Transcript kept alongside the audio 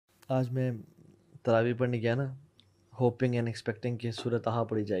آج میں تراویح پڑھنے گیا نا, ہوپنگ اینڈ ایکسپیکٹنگ کہ سورۃ طٰہٰ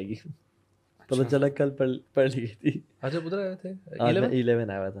پڑھی جائے گی. پتہ چلا کل پڑھ لی گئی تھی. اچھا ادھر آئے تھے؟ آج میں 11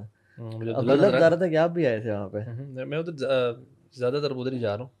 آیا ہوا تھا. عبداللہ بتا رہا تھا کہ آپ بھی آئے تھے وہاں پہ. میں ادھر زیادہ تر ادھر ہی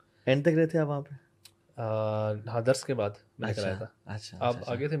جا رہا ہوں. اینڈ تک رہے تھے آپ وہاں پہ؟ ہاں درس کے بعد میں کرایا تھا. اچھا آپ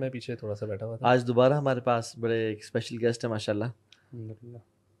آگے تھے, میں پیچھے تھوڑا سا بیٹھا ہوا تھا. آج دوبارہ ہمارے پاس بڑے ایک اسپیشل گیسٹ ہیں ماشاء اللہ.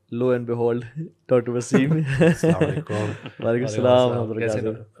 لو اینڈ بیہولڈ ڈاکٹر وسیم. السلام علیکم. وعلیکم السلام.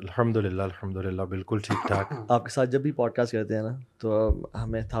 الحمد للہ بالکل ٹھیک ٹھاک. آپ کے ساتھ جب بھی پوڈ کاسٹ کرتے ہیں نا تو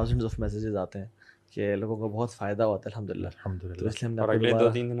ہمیں تھاؤزنڈز آف میسیجز آتے ہیں کہ لوگوں کو بہت فائدہ ہوتا ہے الحمد للہ. تو اس لیے ہم نے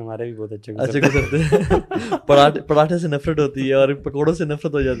 2-3 دن ہمارے بھی بہت اچھے گزرتے ہیں. پراٹھے سے نفرت ہوتی ہے اور پکوڑوں سے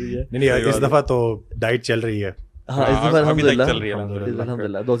نفرت ہو جاتی ہے. نہیں اس دفعہ تو ڈائٹ چل رہی ہے. ہاں اس دفعہ الحمد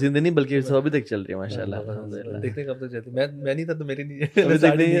للہ 2-3 دن نہیں بلکہ اس ابھی تک چل رہی ہے ماشاء اللہ. دیکھتے کب تک چلتی. میں نہیں تھا تو میری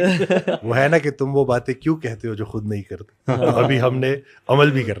نہیں. وہ ہے نا کہ تم وہ باتیں کیوں کہتے ہو جو خود نہیں کرتے. ابھی ہم نے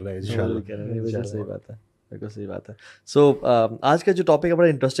عمل بھی کرنا ہے انشاءاللہ. صحیح بات ہے, بالکل صحیح بات ہے. سو آج کا جو ٹاپک ہے بڑا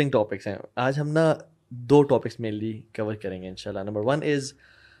انٹرسٹنگ ٹاپکس ہیں. آج ہم نا 2 ٹاپکس مینلی کور کریں گے انشاءاللہ. Number 1 is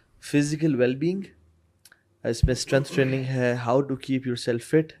physical well being. اس میں اسٹرینتھ ٹریننگ ہے, how to keep your self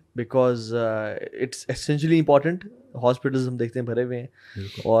fit because it's essentially important. Hospitals ہم دیکھتے ہیں بھرے ہوئے ہیں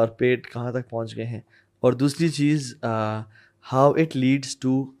اور پیٹ کہاں تک پہنچ گئے ہیں. اور دوسری چیز how it leads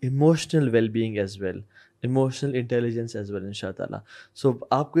to emotional well being as well, emotional intelligence as well in شاء اللہ. سو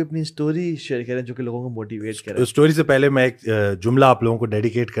آپ کو اپنی اسٹوری شیئر کریں جو کہ لوگوں کو موٹیویٹ کرے. اسٹوری سے پہلے میں ایک جملہ آپ لوگوں کو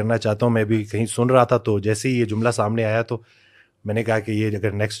ڈیڈیکیٹ کرنا چاہتا ہوں. میں بھی کہیں سن رہا تھا تو جیسے ہی یہ جملہ سامنے آیا تو میں نے کہا کہ یہ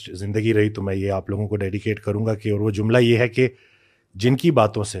اگر نیکسٹ زندگی رہی تو میں یہ آپ لوگوں کو ڈیڈیکیٹ کروں گا کہ, اور وہ جملہ یہ ہے کہ جن کی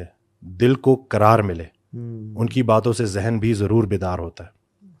باتوں سے دل کو قرار ملے ان کی باتوں سے ذہن بھی ضرور بیدار ہوتا ہے.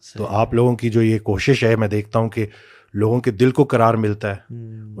 تو آپ لوگوں کی جو یہ کوشش ہے, میں دیکھتا ہوں کہ لوگوں کے دل کو قرار ملتا ہے,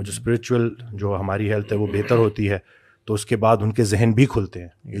 وہ جو اسپریچول جو ہماری ہیلتھ ہے وہ بہتر ہوتی ہے, تو اس کے بعد ان کے ذہن بھی کھلتے ہیں.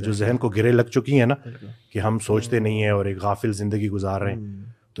 یہ جو ذہن کو گرے لگ چکی ہیں نا کہ ہم سوچتے نہیں ہیں اور ایک غافل زندگی گزار رہے ہیں,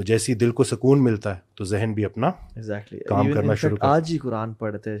 تو جیسی دل کو سکون ملتا ہے تو ذہن بھی اپنا کام کرنا شروع کرتا ہے. آج ہی قرآن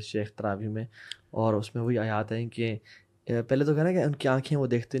پڑھتے شیخ تراویح میں اور اس میں وہی آیات ہیں کہ پہلے تو کہنا کہ ان کی آنکھیں وہ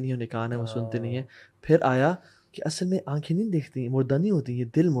دیکھتے نہیں ہیں, ان کے کان ہیں وہ سنتے نہیں ہیں. پھر آیا کہ اصل میں آنکھیں نہیں دیکھتی, مردہ نہیں ہوتی, یہ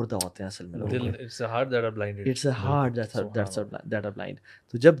دل مردہ ہوتے ہیں اصل میں. It's a heart that are blinded. It's a heart that are blind.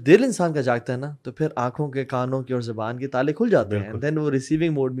 تو جب دل انسان کا جاگتا ہے نا تو پھر آنکھوں کے, کانوں کے اور زبان کے تالے کھل جاتے ہیں. دین وہ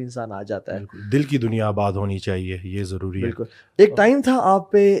ریسیونگ موڈ میں انسان آ جاتا ہے. دل کی دنیا آباد ہونی چاہیے, یہ ضروری ہے. بالکل. ایک ٹائم تھا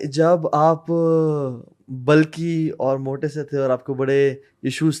آپ پہ جب آپ بلکی اور موٹے سے تھے اور آپ کو بڑے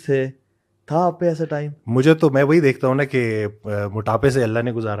ایشوز تھے, تھا آپ پہ ایسا ٹائم؟ مجھے تو, میں وہی دیکھتا ہوں نا کہ موٹاپے سے اللہ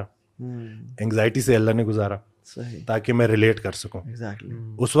نے گزارا, انگزائٹی سے اللہ نے گزارا تاکہ میں ریلیٹ کر سکوں.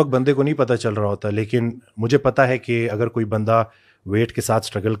 اس وقت بندے کو نہیں پتہ چل رہا ہوتا, لیکن مجھے پتا ہے کہ اگر کوئی بندہ ویٹ کے ساتھ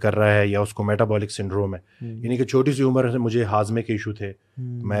اسٹرگل کر رہا ہے یا اس کو میٹابولک سنڈروم ہے, یعنی کہ چھوٹی سی عمر سے مجھے ہاضمے کے ایشو تھے,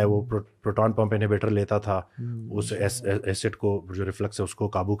 میں وہ پروٹون پمپ انہیبیٹر لیتا تھا اس ایسڈ کو جو ریفلکس ہے اس کو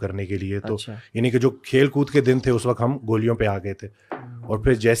قابو کرنے کے لیے. تو یعنی کہ جو کھیل کود کے دن تھے اس وقت ہم گولیوں پہ آ گئے تھے. اور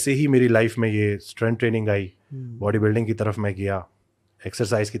پھر جیسے ہی میری لائف میں یہ اسٹرینتھ ٹریننگ آئی, باڈی بلڈنگ کی طرف میں گیا,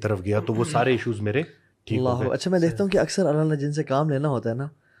 ایکسرسائز کی طرف گیا, تو وہ سارے ایشوز میرے ٹھیک ہو گئے. اچھا میں دیکھتا ہوں کہ اکثر اللہ نے جن سے کام لینا ہوتا ہے نا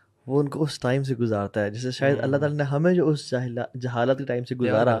وہ ان کو اس ٹائم سے گزارتا ہے. جیسے شاید اللہ تعالیٰ نے ہمیں جو اس جہالت کے ٹائم سے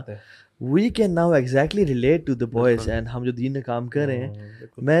گزارا, we can now exactly relate to the boys. And ہم جو دین میں کام کر رہے ہیں,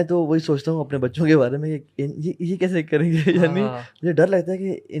 میں تو وہی سوچتا ہوں اپنے بچوں کے بارے میں کہ یہ کیسے کریں گے. یعنی مجھے ڈر لگتا ہے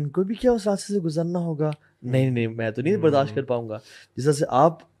کہ ان کو بھی کیا اس راستے سے گزرنا ہوگا. نہیں میں تو نہیں برداشت کر پاؤں گا. جس طرح سے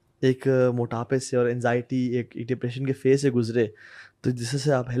آپ ایک موٹاپے سے اور انزائٹی, ایک ڈپریشن کے فیز سے گزرے, تو جس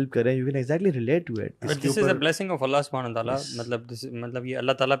سے آپ ہیلپ کریں, you can exactly relate to it. This is a blessing of Allah سبحانہ تعالیٰ. مطلب یہ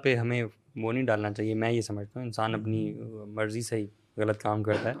اللہ تعالیٰ پہ ہمیں وہ نہیں ڈالنا چاہیے. میں یہ سمجھتا ہوں انسان اپنی مرضی سے ہی غلط کام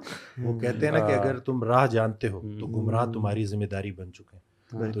کرتا ہے. وہ کہتے ہیں نا کہ اگر تم راہ جانتے ہو تو گمراہ تمہاری ذمہ داری بن چکے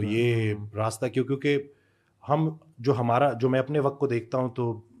ہیں. تو یہ راستہ کیونکہ ہم جو میں اپنے وقت کو دیکھتا ہوں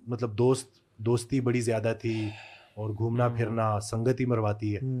تو مطلب دوستی بڑی زیادہ تھی, اور گھومنا پھرنا سنگت ہی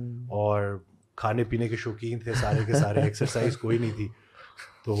مرواتی ہے, اور کھانے پینے کے شوقین تھے سارے کے سارے, ایکسرسائز کوئی نہیں تھی.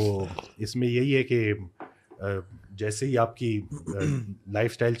 تو اس میں یہی ہے کہ جیسے ہی آپ کی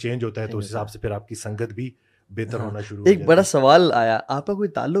لائف سٹائل چینج ہوتا ہے تو اس حساب سے پھر آپ کی سنگت بھی بہتر ہونا شروع. ایک بڑا سوال آیا, آپ کا کوئی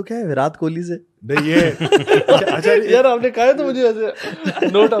تعلق ہے وراٹ کوہلی سے؟ نہیں یہ اچھا یار آپ نے کہا تو مجھے ایسے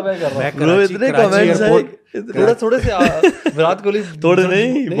نوٹ میں کر رہا ہوں. اتنے کمنٹس ہیں تھوڑے سے وراٹ کوہلی تھوڑے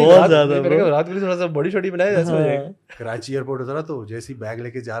نہیں بہت زیادہ. وراٹ کوہلی تھوڑا سا بڑی چھوٹی بنایا جیسے کراچی ایئرپورٹ اترا تو جیسے بیگ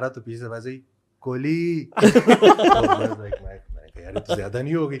لے کے جا رہا تو پیچھے سے ویسے ہی کوہلی, یار تو زیادہ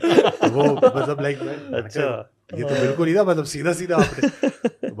نہیں ہوگی وہ مطلب لائک اچھا یہ تو بالکل ہی تھا, مطلب سیدھا آپ نے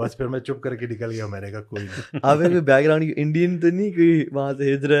बस फिर मैं चुप करके निकल गया, मैंने कहा कोई नहीं. आप एक बैकग्राउंड इंडियन तो नहीं, कोई वहां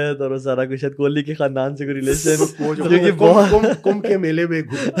से हिजरत और वो सारा कुछ, शायद कोहली के खानदान से कोई रिलेशन जो कि कुंभ के मेले में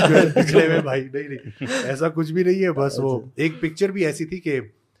निकले हुए भाई, नहीं ऐसा कुछ भी नहीं है. बस वो एक पिक्चर भी ऐसी थी कि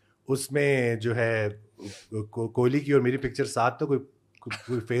उसमें जो है कोहली की और मेरी पिक्चर साथ, तो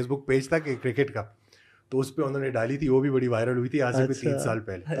कोई फेसबुक पेज था कि क्रिकेट का, तो उस पे उन्होंने डाली थी, वो भी बड़ी वायरल हुई थी आज से 3 साल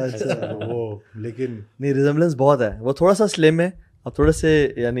पहले. अच्छा. वो लेकिन नहीं, रिजेम्बलेंस बहुत है. वो थोड़ा सा स्लिम है, अब थोड़े से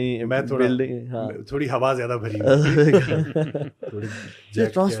यानी मैं थोड़ा बिल्डिंग, हाँ थोड़ी हवा ज्यादा भरी हुई.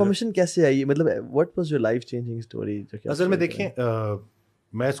 ट्रांसफॉर्मेशन कैसे आई, मतलब what was your life changing story? असल में देखिए,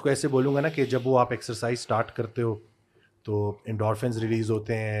 मैं इसको ऐसे बोलूँगा ना कि जब वो आप एक्सरसाइज स्टार्ट करते हो तो एंडोर्फिन्स रिलीज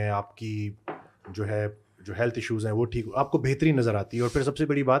होते हैं, आपकी जो हेल्थ इश्यूज हैं वो ठीक, आपको बेहतरी नज़र आती है. और फिर सबसे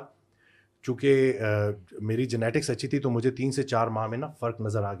बड़ी बात, चूँकि मेरी जेनेटिक्स अच्छी थी तो मुझे 3 से 4 माह में ना फ़र्क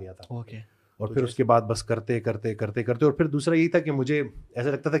नज़र आ गया था. ओके. और फिर उसके बाद बस करते और फिर दूसरा यही था कि मुझे ऐसा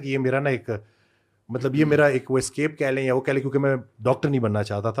लगता था कि ये मेरा ना एक, मतलब ये मेरा एक वो एस्केप कह लें या वो कह लें, क्योंकि मैं डॉक्टर नहीं बनना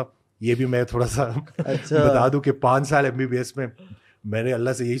चाहता था. ये भी मैं थोड़ा सा बता दूं कि 5 साल MBBS में मैंने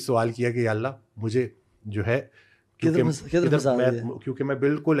अल्लाह से यही सवाल किया कि अल्लाह मुझे जो है, क्योंकि मैं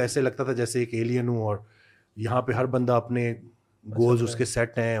बिल्कुल ऐसे लगता था जैसे एक एलियन हूँ, और यहाँ पे हर बंदा अपने गोल्स उसके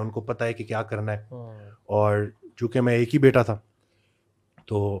सेट हैं, उनको पता है कि क्या करना है. और चूँकि मैं एक ही बेटा था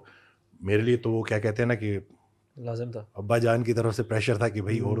तो मेरे लिए तो वो क्या कहते हैं ना कि लाजिम था, अब्बा जान की तरफ से प्रेशर था कि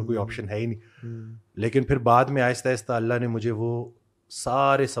भाई और कोई ऑप्शन है ही नहीं. लेकिन फिर बाद में आहिस्ता आहिस्ता अल्लाह ने मुझे वो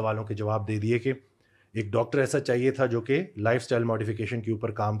सारे सवालों के जवाब दे दिए कि एक डॉक्टर ऐसा चाहिए था जो कि लाइफस्टाइल मॉडिफिकेशन के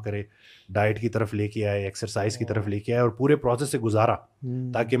ऊपर काम करे, डाइट की तरफ लेके आए, एक्सरसाइज की तरफ लेके आए और पूरे प्रोसेस से गुजारा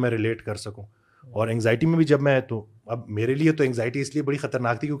ताकि मैं रिलेट कर सकूं. और एंग्जाइटी में भी जब मैं, तो अब मेरे लिए तो एंग्जाइटी इसलिए बड़ी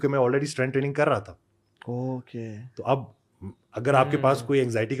खतरनाक थी क्योंकि मैं ऑलरेडी स्ट्रेंथ ट्रेनिंग कर रहा था. ओके. तो अब अगर आपके पास कोई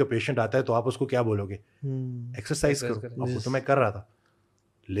एंग्जाइटी का पेशेंट आता है तो आप उसको क्या बोलोगे, एक्सरसाइज करो. अब वो तो मैं कर रहा था,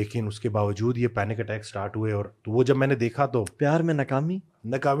 लेकिन उसके बावजूद ये पैनिक अटैक स्टार्ट हुए. और तो वो जब मैंने देखा तो प्यार में नाकामी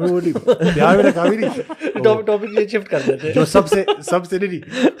वो नहीं, प्यार में नाकामी नहीं, टॉपिक ये शिफ्ट कर देते हैं. जो सबसे नहीं,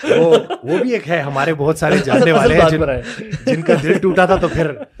 वो भी एक है, हमारे बहुत सारे जानने वाले हैं जिनका दिल टूटा था तो फिर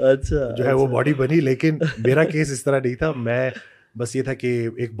अच्छा जो है वो बॉडी बनी. लेकिन मेरा केस इस तरह नहीं था. मैं बस ये था कि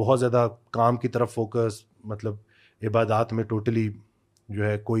एक बहुत ज़्यादा काम की तरफ फोकस, मतलब इबादत में टोटली जो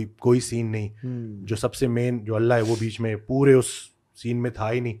है कोई सीन नहीं. जो सबसे मेन जो अल्लाह है वो बीच में पूरे उस सीन में था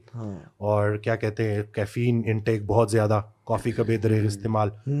ही नहीं. और क्या कहते हैं, कैफीन इनटेक बहुत ज़्यादा, कॉफ़ी का बेदरेर इस्तेमाल.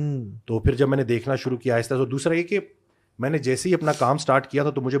 तो फिर जब मैंने देखना शुरू किया आहिस्ता, तो दूसरा ये कि मैंने जैसे ही अपना काम स्टार्ट किया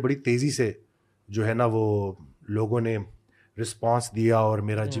था तो मुझे बड़ी तेज़ी से जो है ना वो लोगों ने रिस्पॉन्स दिया और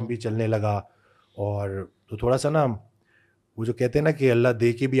मेरा जिम भी चलने लगा. और तो थोड़ा सा ना वो जो कहते हैं ना कि अल्लाह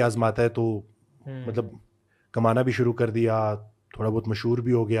दे के भी आजमाता है, तो मतलब कमाना भी शुरू कर दिया, थोड़ा बहुत मशहूर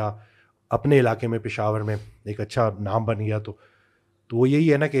भी हो गया अपने इलाके में, पेशावर में एक अच्छा नाम बन गया. तो वो यही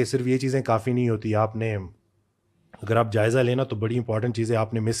है ना कि सिर्फ ये चीज़ें काफ़ी नहीं होती. आपने अगर आप जायज़ा लेना तो बड़ी इंपॉर्टेंट चीज़ें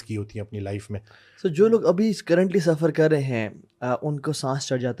आपने मिस की होती हैं अपनी लाइफ में. सो जो लोग अभी करंटली सफ़र कर रहे हैं, उनको सांस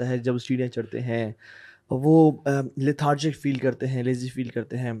चढ़ जाता है जब सीढ़ियाँ चढ़ते हैं, वो लेथार्जिक फील करते हैं, लेजी फील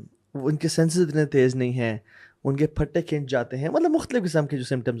करते हैं, उनके सेंसेस इतने तेज़ नहीं हैं, उनके फट्टे खिंच जाते हैं, मतलब मुख्तलिफ किस्म के जो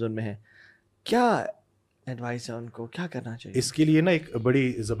सिम्टम्स उनमें हैं, क्या एडवाइस है उनको, क्या करना चाहिए? इसके लिए ना एक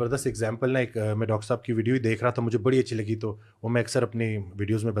बड़ी ज़बरदस्त एग्जांपल ना, एक मैं डॉक्टर साहब की वीडियो ही देख रहा था, मुझे बड़ी अच्छी लगी, तो वो मैं अक्सर अपनी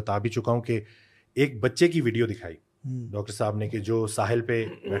वीडियोस में बता भी चुका हूँ कि एक बच्चे की वीडियो दिखाई डॉक्टर साहब ने कि जो साहिल पे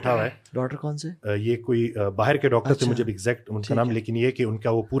बैठा हुआ है. डॉक्टर कौन से? ये कोई बाहर के डॉक्टर थे, मुझे एग्जैक्ट उनका नाम, लेकिन ये कि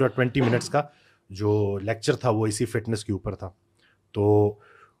उनका वो पूरा 20 मिनट्स का जो लेक्चर था वो इसी फिटनेस के ऊपर था. तो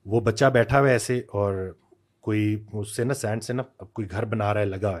वो बच्चा बैठा हुआ है ऐसे, और कोई उससे ना सैंड से ना अब कोई घर बना रहा है,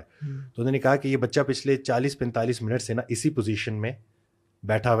 लगा है. तो उन्होंने कहा कि ये बच्चा पिछले 40-45 मिनट से ना इसी पोजीशन में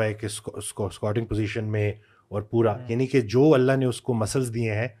बैठा हुआ है कि स्क्वाटिंग पोजीशन में, और पूरा यानी कि जो अल्लाह ने उसको मसल्स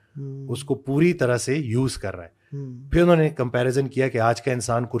दिए हैं उसको पूरी तरह से यूज़ कर रहा है. फिर उन्होंने कंपैरिजन किया कि आज का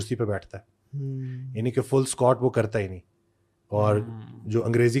इंसान कुर्सी पे बैठता है, यानी कि फुल स्क्वाट वो करता ही नहीं, और जो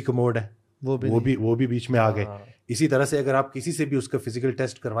अंग्रेजी कमोड है वो भी बीच में आ गए. इसी तरह से अगर आप किसी से भी उसका फिजिकल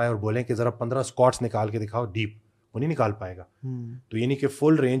टेस्ट करवाएं और बोलें कि ज़रा 15 स्क्वाट्स निकाल के दिखाओ डीप, वो नहीं निकाल पाएगा. तो यानी कि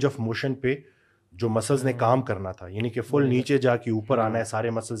फुल रेंज ऑफ मोशन पे जो मसल्स ने काम करना था, यानी कि फुल नीचे जाके ऊपर आना है,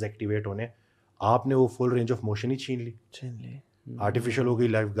 सारे मसल्स एक्टिवेट होने, आपने वो फुल रेंज ऑफ मोशन ही छीन ली. आर्टिफिशियल हो गई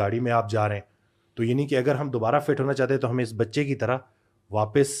लाइफ, गाड़ी में आप जा रहे हैं. तो यानी कि अगर हम दोबारा फिट होना चाहते हैं तो हमें इस बच्चे की तरह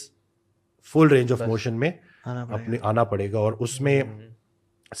वापस फुल रेंज ऑफ मोशन में अपने आना पड़ेगा. और उसमें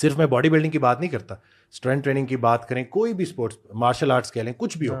सिर्फ मैं बॉडी बिल्डिंग की बात नहीं करता, स्ट्रेंथ ट्रेनिंग की बात करें, कोई भी स्पोर्ट्स, मार्शल आर्ट्स कह लें,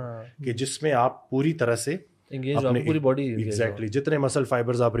 कुछ भी हो, कि जिसमें आप पूरी तरह से अपने पूरी बॉडी एग्जैक्टली जितने मसल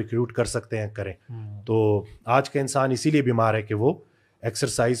फाइबर्स आप रिक्रूट कर सकते हैं करें. तो आज का इंसान इसीलिए बीमार है कि वो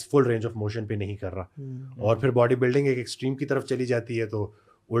exercise full range of motion पे नहीं कर रहा. और फिर बॉडी बिल्डिंग एक एक्सट्रीम की तरफ चली जाती है, तो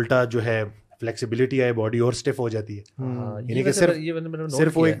उल्टा जो है फ्लेक्सिबिलिटी आए, बॉडी और स्टिफ हो जाती है. यानी कि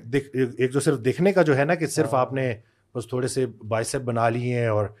सिर्फ वो एक जो सिर्फ दिखने का जो है ना कि सिर्फ आपने बस थोड़े से बाइसेप बना लिए हैं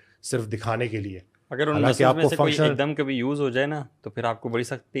और सिर्फ दिखाने के लिए. अगर उन मसल्स में से कोई एकदम कभी यूज हो जाए ना तो फिर आपको बड़ी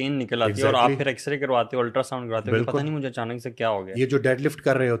सख्त पेन निकल आती है और आप फिर एक्सरे करवाते हो, अल्ट्रासाउंड करवाते हो, पता नहीं मुझे अचानक से क्या हो गया. ये जो डेड लिफ्ट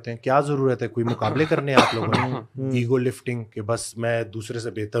कर रहे होते हैं, क्या जरूरत है, कोई मुकाबले करने आप लोगों ने, ईगो लिफ्टिंग के बस मैं दूसरे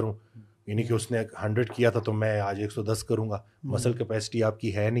से बेहतर हूँ, यानी कि उसने 100 किया था तो मैं आज 110 करूंगा. मसल कैपेसिटी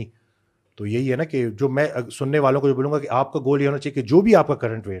आपकी है नहीं. तो यही है ना कि जो मैं सुनने वालों को जो बोलूंगा कि आपका गोल ये होना चाहिए कि जो भी आपका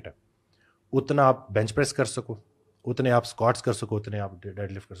करंट वेट है उतना आप बेंच प्रेस कर सको, उतने आप स्क्वाट्स कर सको, उतने आप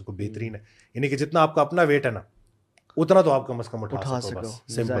डेड लिफ्ट कर सको. बेहतरीन है. यानी कि जितना आपका अपना वेट है ना उतना तो आप कम से कम उठा सको. बस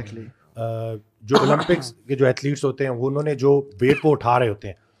सिंपल. जो ओलंपिक्स के जो एथलीट्स होते हैं वो उन्होंने जो वेट को उठा रहे होते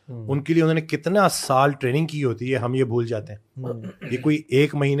हैं उनके लिए उन्होंने कितना साल ट्रेनिंग की होती है, हम ये भूल जाते हैं. ये कोई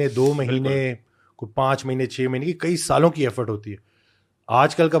 1 महीने 2 महीने कोई 5 महीने 6 महीने की कई सालों की एफर्ट होती है.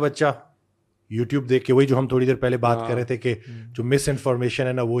 आजकल का बच्चा यूट्यूब देख के, वही जो हम थोड़ी देर पहले बात कर रहे थे कि जो मिस इन्फॉर्मेशन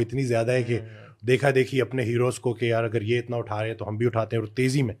है ना वो इतनी ज़्यादा है कि देखा देखी अपने हीरोज़ को कि यार अगर ये इतना उठा रहे हैं तो हम भी उठाते हैं, और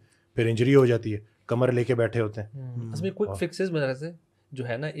तेज़ी में फिर इंजरी हो जाती है, कमर लेके बैठे होते हैं. इसमें क्विक फिक्सेस मेरे से जो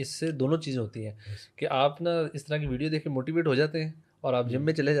है ना, इससे दोनों चीज़ें होती हैं कि आप ना इस तरह की वीडियो देख के मोटिवेट हो जाते हैं और आप जिम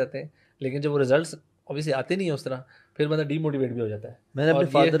में चले जाते हैं, लेकिन जब वो रिजल्ट्स ऑब्वियसली आते नहीं है उस तरह, फिर बंदा डीमोटिवेट भी हो जाता है. मैंने अपने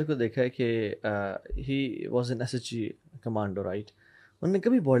फादर को देखा है कि he was an SHG commando, right. उन्होंने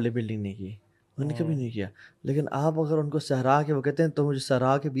कभी बॉडी बिल्डिंग नहीं की, उन्होंने कभी नहीं किया, लेकिन आप अगर उनको सहरा के, वो कहते हैं तो मुझे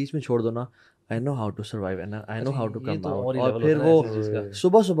सहरा के बीच में छोड़ दो ना, I know how to survive and I know how to come out. और फिर वो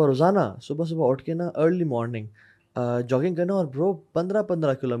सुबह रोजाना सुबह उठ के ना अर्ली मॉर्निंग जॉगिंग करना, और ब्रो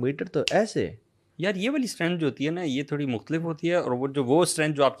 15-15 किलोमीटर तो ऐसे. यार ये वाली स्ट्रेंथ जो होती है ना ये थोड़ी मुख्तलिफ होती है, और वो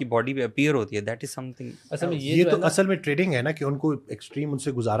स्ट्रेंथ जो आपकी बॉडी पे अपीयर होती है दैट इज समथिंग. असल में ये तो असल में ट्रेनिंग है ना कि उनको एक्सट्रीम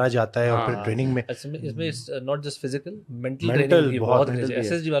उनसे गुजारा जाता है. और फिर ट्रेनिंग में इसमें not just physical, mental training बहुत है.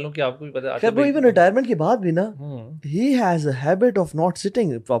 एसएसजी वालों की आपको भी पता है, वो इवन रिटायरमेंट के बाद भी ना he has a habit of not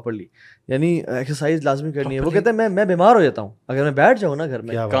sitting properly, यानी एक्सरसाइज लाजमी करनी है. वो कहते हैं मैं बीमार हो जाता हूँ अगर मैं बैठ जाऊँ ना घर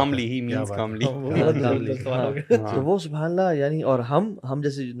में. Calmly he means calmly. तो वो सुभान अल्लाह. यानी और हम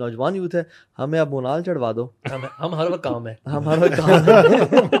जैसे नौजवान यूथ है, हमें अब मोनाल चढ़वा दो, हम हर वक्त काम है, हम हर वक्त काम है.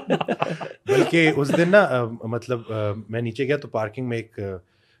 बल्कि उस दिन ना मतलब मैं नीचे गया तो पार्किंग में एक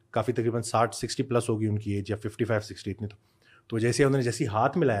काफ़ी तकरीबन 60-60 प्लस होगी उनकी एज, या 55-60 इतनी. तो जैसे उन्होंने जैसे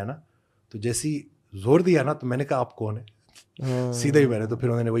हाथ मिलाया ना, तो जैसी जोर दिया ना, तो मैंने कहा आप कौन है, सीधा ही मैंने. तो फिर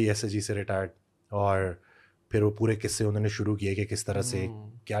उन्होंने वही एसएसजी से रिटायर्ड, और फिर वो पूरे किस्से उन्होंने शुरू किए कि किस तरह से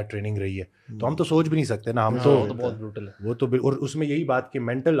क्या ट्रेनिंग रही है. तो हम तो सोच भी नहीं सकते ना, हम तो बहुत ब्रूटल है वो तो. और उसमें यही बात कि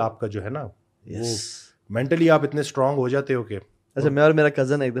मेंटल आपका जो है ना, वो मेंटली आप इतने स्ट्रांग हो जाते हो कि. अच्छा, मैं और मेरा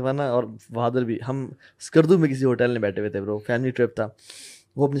कज़न एक दफ़ा ना, और फादर भी, हम स्कर्दू में किसी होटल में बैठे हुए थे ब्रो, फैमिली ट्रिप था.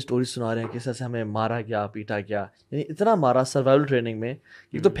 वो अपनी स्टोरी सुना रहे हैं किस तरह से हमें मारा गया, पीटा गया, यानी इतना मारा सर्वाइवल ट्रेनिंग में.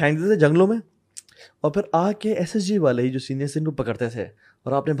 एक तो फेंक देते थे जंगलों में, और फिर आके एसएसजी वाले ही जो सीनियर्स इनको पकड़ते थे,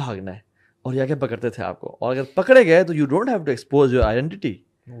 और आपने भागना है, और ये आके पकड़ते थे आपको, और अगर पकड़े गए तो you don't have to expose your identity.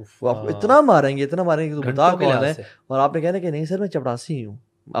 वो आपको इतना मारेंगे कि तो बता कौन है, और आपने कहना कि नहीं सर मैं चपरासी ही हूँ,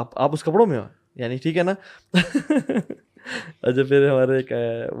 आप उस कपड़ों में हो, यानी ठीक है ना. अच्छा, फिर हमारे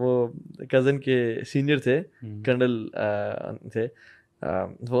वो कज़न के सीनियर थे, कर्नल थे,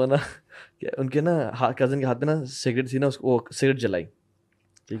 वो ना उनके ना कज़न के हाथ में ना सिगरेट थी ना, उसको वो सिगरेट जलाई,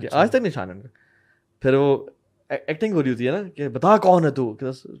 ठीक है, आज तक निशान है उनका. फिर वो एक्टिंग हो रही होती है ना कि बता कौन है तू,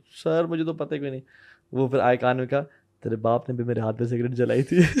 सर मुझे तो पता ही कोई नहीं. वो फिर आए कान में कहा तेरे बाप ने भी मेरे हाथ में सिगरेट जलाई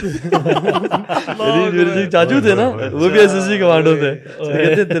थी. मेरे चाचू थे ना, वो भी एसएसजी कमांडो थे,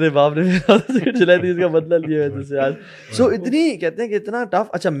 कहते तेरे बाप ने मेरे हाथ में सिगरेट जलाई थी, इसका बदला लिया है तुझसे आज. सो इतनी कहते हैं कि इतना टफ.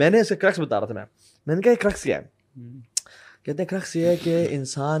 अच्छा, मैंने इसका क्रक्स बता रहा था, मैंने कहा क्रक्स क्या है. कहते हैं क्रक्स ये है कि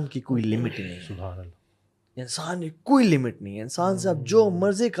इंसान की कोई लिमिट नहीं है. सुभान अल्लाह. इंसान की कोई लिमिट नहीं है. इंसान से आप जो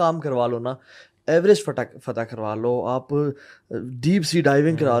मर्जी काम करवा लो ना, एवरेस्ट फतह करवा लो, आप डीप सी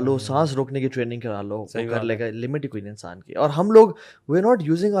डाइविंग करा लो, सांस रोकने की ट्रेनिंग करा लो, वो कर लेगा. लिमिट ही कोई नहीं इंसान की. और हम लोग we are not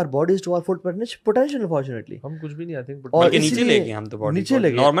using our bodies to our full potential. Unfortunately हम कुछ भी नहीं, आई थिंक, और नीचे ले गए हम तो बॉडी नीचे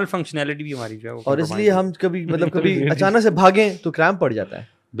ले गए, नॉर्मल फंक्शनैलिटी भी हमारी जो है, और इसलिए हम कभी मतलब कभी अचानक से भागें तो क्रैम्प पड़ जाता है.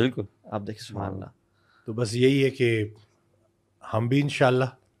 बिल्कुल, आप देखिए सुभान अल्लाह. तो बस यही है कि हम भी इंशाल्लाह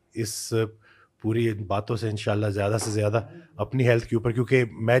इस पूरी बातों से इंशाल्लाह ज़्यादा से ज़्यादा अपनी हेल्थ के ऊपर, क्योंकि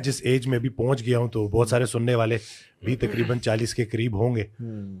मैं जिस एज में भी पहुंच गया हूं तो बहुत सारे सुनने वाले भी तकरीबन 40 के करीब होंगे,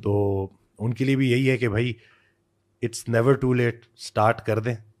 तो उनके लिए भी यही है कि भाई it's never to late. Start कर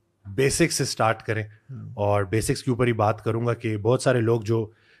दें, बेसिक्स से स्टार्ट करें. और बेसिक्स के ऊपर ही बात करूंगा कि बहुत सारे लोग जो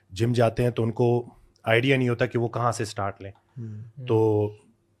जिम जाते हैं तो उनको आइडिया नहीं होता कि वो कहाँ से स्टार्ट लें. तो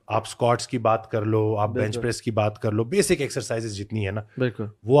आप स्क्वाट्स की बात कर लो, आप बेंच प्रेस की बात कर लो, बेसिक एक्सरसाइजेज जितनी है ना, बिल्कुल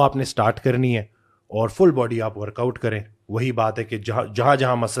वो आपने स्टार्ट करनी है. اور فل باڈی آپ ورک آؤٹ کریں. وہی بات ہے کہ جہاں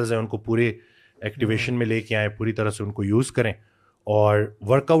جہاں مسلز ہیں ان کو پورے ایکٹیویشن میں لے کے آئیں, پوری طرح سے ان کو یوز کریں. اور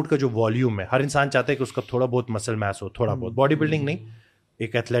ورک آؤٹ کا جو والیوم ہے, ہر انسان چاہتا ہے کہ اس کا تھوڑا بہت مسل میس ہو, تھوڑا بہت, باڈی بلڈنگ نہیں,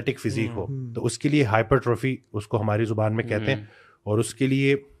 ایک ایتھلیٹک فزیک ہو. تو اس کے لیے ہائپرٹروفی اس کو ہماری زبان میں کہتے ہیں. اور اس کے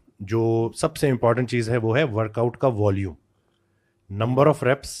لیے جو سب سے امپورٹنٹ چیز ہے وہ ہے ورک آؤٹ کا volume. Number of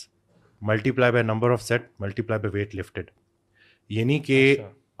wraps multi ply by number of set multi ply by weight lifted. یعنی کہ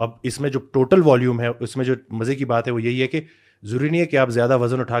اب اس میں جو ٹوٹل والیوم ہے, اس میں جو مزے کی بات ہے وہ یہی ہے کہ ضروری نہیں ہے کہ آپ زیادہ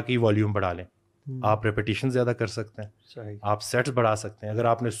وزن اٹھا کے والیوم بڑھا لیں. آپ ریپیٹیشن زیادہ کر سکتے ہیں, آپ سیٹس بڑھا سکتے ہیں. اگر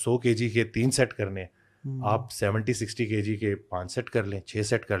آپ نے 100 kg کے 3 سیٹ کرنے ہیں, آپ 70-60 kg کے 5 سیٹ کر لیں, 6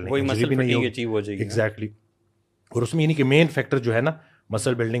 سیٹ کر لیں, وہی مسل فٹنگ اچیو ہو جائے گی. ایگزیکٹلی. اور اس میں یعنی کہ مین فیکٹر جو ہے نا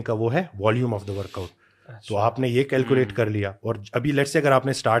مسل بلڈنگ کا وہ ہے volume of the work out. تو آپ نے یہ کیلکولیٹ کر لیا, اور ابھی لیٹس سے اگر آپ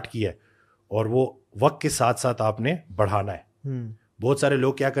نے اسٹارٹ کیا ہے اور وہ وقت کے ساتھ ساتھ آپ نے بڑھانا ہے. بہت سارے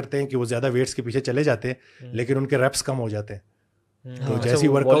لوگ کیا کرتے ہیں کہ وہ زیادہ ویٹس کے پیچھے چلے جاتے ہیں لیکن ان کے ریپس کم ہو جاتے ہیں. تو جیسی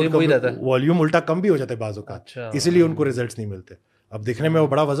ورک آؤٹ کا والیوم الٹا کم بھی ہو جاتا ہے بعض اوقات, اسی لیے ان کو ریزلٹس نہیں ملتے. اب دیکھنے میں وہ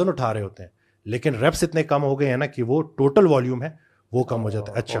بڑا وزن اٹھا رہے ہوتے ہیں لیکن ریپس اتنے کم ہو گئے ہیں نا کہ وہ ٹوٹل والیوم ہے وہ کم ہو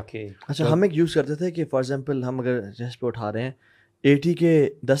جاتا ہے. اچھا ہم ایک یوز کرتے تھے کہ فار ایگزامپل ہم اگر چیسٹ پہ اٹھا رہے ہیں 80 کے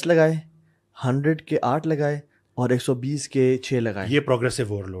 10 لگائے, 100 کے 8 لگائے اور 120 کے 6 لگائے. یہ پروگریسو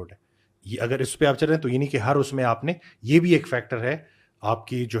اوور لوڈ ہے. یہ اگر اس پہ آپ چل رہے ہیں تو یعنی کہ ہر اس میں آپ نے, یہ بھی ایک فیکٹر ہے آپ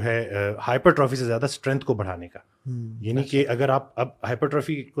کی جو ہے ہائپر ٹرافی سے زیادہ اسٹرینتھ کو بڑھانے کا. یعنی کہ اگر آپ اب ہائپر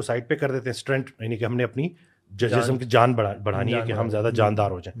ٹرافی کو سائڈ پہ کر دیتے ہیں, اسٹرینتھ یعنی کہ ہم نے اپنی جسم کی جان بڑھانی ہے کہ ہم زیادہ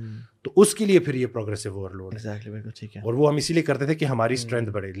جاندار ہو جائیں, تو اس کے لیے پھر یہ پروگریسو اوور لوڈ ہے. اور وہ ہم اسی لیے کرتے تھے کہ ہماری اسٹرینتھ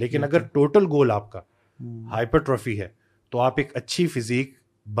بڑھے. لیکن اگر ٹوٹل گول آپ کا ہائپر ٹرافی ہے تو آپ ایک اچھی فزیک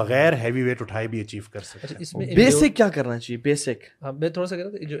بغیر ہیوی ویٹ اٹھائے بھی اچیو کر سکتے ہیں. بیسک کیا کرنا چاہیے؟ بیسک میں تھوڑا سا کہہ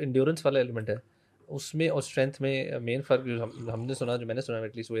رہا تھا جو انڈیورنس والا ایلیمنٹ ہے اس میں اور اسٹرینتھ میں مین فرق جو ہم نے سنا, جو میں نے سنا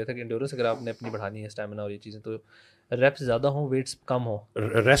ایٹ لیسٹ وہ یہ تھا کہ انڈیورنس اگر آپ نے اپنی بڑھانی ہے اسٹیمنا اور یہ چیزیں, تو ریپس زیادہ ہوں, ویٹس کم ہو,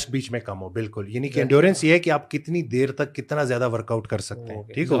 ریسٹ بیچ میں کم ہو. بالکل. یعنی کہ انڈیورنس یہ ہے کہ آپ کتنی دیر تک کتنا زیادہ ورک آؤٹ کر سکتے ہیں.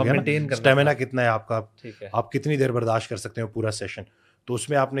 ٹھیک ہو گیا نا, اسٹیمنا کتنا ہے آپ کا, آپ کتنی دیر برداشت کر سکتے ہیں پورا سیشن. تو اس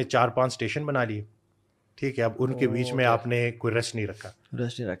میں آپ نے 4-5 اسٹیشن بنا لیے, ٹھیک ہے. اب ان کے بیچ میں آپ نے کوئی ریسٹ نہیں رکھا,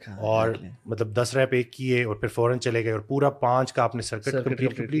 اور مطلب 10 ریپ ایک کیے اور پھر فوراً چلے گئے, اور پورا 5 کا آپ نے سرکٹ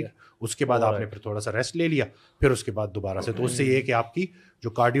کمپلیٹ. اس کے بعد آپ نے پھر تھوڑا سا ریسٹ لے لیا, پھر اس کے بعد دوبارہ سے. تو اس سے یہ ہے کہ آپ کی جو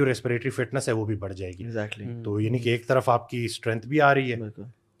کارڈیو ریسپریٹری فٹنس ہے وہ بھی بڑھ جائے گی. تو یعنی کہ ایک طرف آپ کی اسٹرینتھ بھی آ رہی ہے,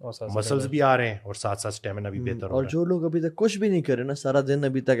 مسلز بھی آ رہے ہیں, اور ساتھ ساتھ اسٹیمنا بھی بہتر ہو رہا ہے. اور جو لوگ ابھی تک کچھ بھی نہیں کر رہے نا, سارا دن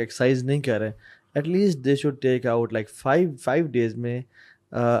ابھی تک ایکسرسائز نہیں کر رہے, at least they should take out like 5 days میں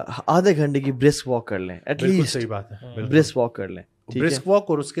آدھے گھنٹے کی برسک واک کر لیں. ایٹ لیسٹ صحیح بات ہے, برسک واک کر لیں. برسک واک,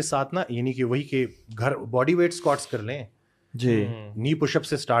 اور اس کے ساتھ نا یعنی کہ وہی کہ گھر باڈی ویٹ اسکواٹس کر لیں جی, نی پش اپ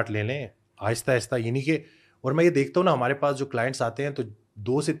سے اسٹارٹ لے لیں آہستہ آہستہ. یعنی کہ اور میں یہ دیکھتا ہوں نا ہمارے پاس جو کلائنٹس آتے ہیں تو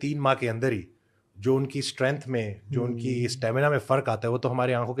 2 سے 3 ماہ کے اندر ہی جو ان کی اسٹرینتھ میں, جو ان کی اسٹیمنا میں فرق آتا ہے وہ تو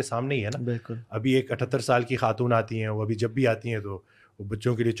ہماری آنکھوں کے سامنے ہی ہے نا. بالکل. ابھی ایک 78 سال کی خاتون آتی ہیں, وہ ابھی جب بھی آتی ہیں تو وہ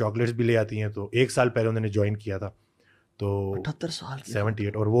بچوں کے لیے چاکلیٹس بھی لے آتی ہیں. تو 1 سال پہلے انہوں نے جوائن کیا تھا, تو 78 سال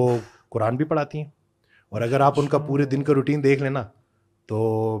 78, اور وہ قرآن بھی پڑھاتی ہیں. اور اگر آپ ان کا پورے دن کا روٹین دیکھ لینا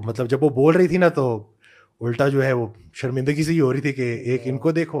تو مطلب جب وہ بول رہی تھی نا تو الٹا جو ہے وہ شرمندگی سے ہی ہو رہی تھی کہ ایک ان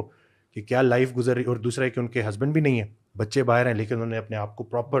کو دیکھو کہ کیا لائف گزر رہی, اور دوسرا ہے کہ ان کے ہسبینڈ بھی نہیں ہیں, بچے باہر ہیں, لیکن انہوں نے اپنے آپ کو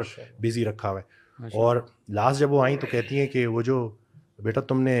پراپر بزی رکھا ہوا ہے. اور لاسٹ جب وہ آئیں تو کہتی ہیں کہ وہ جو بیٹا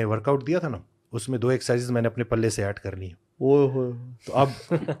تم نے ورک آؤٹ دیا تھا نا, اس میں 2 ایکسرسائز میں نے اپنے پلے سے ایڈ کر لی ہیں. تو اب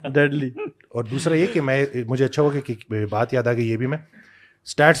ڈیڈلی. اور دوسرا یہ کہ مجھے اچھا ہوا کہ بات یاد آ گئی, یہ بھی میں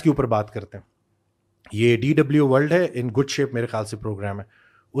اسٹیٹس کے اوپر بات کرتے ہیں. یہ DW ورلڈ ہے ان گڈ شیپ میرے خیال سے پروگرام ہے,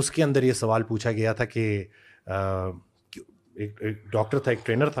 اس کے اندر یہ سوال پوچھا گیا تھا کہ ایک ڈاکٹر تھا, ایک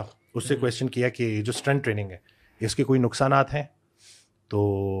ٹرینر تھا, اس سے کویشچن کیا کہ جو اسٹرینتھ ٹریننگ ہے اس کے کوئی نقصانات ہیں.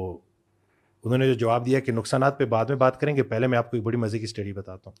 تو انہوں نے جو جواب دیا کہ نقصانات پہ بعد میں بات کریں گے, پہلے میں آپ کو ایک بڑی مزے کی اسٹڈی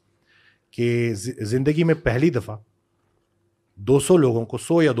بتاتا ہوں کہ زندگی میں پہلی دفعہ 200 لوگوں کو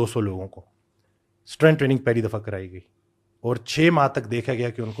 100 یا 200 لوگوں کو اسٹرینتھ ٹریننگ پہلی دفعہ کرائی گئی, اور 6 ماہ تک دیکھا گیا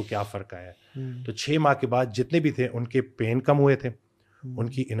کہ ان کو کیا فرق آیا ہے. تو 6 ماہ کے بعد جتنے بھی تھے ان کے پین کم ہوئے تھے, ان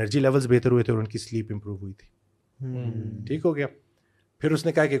کی انرجی لیولز بہتر ہوئے تھے, اور ان کی سلیپ امپروو ہوئی تھی. ٹھیک ہو گیا. پھر اس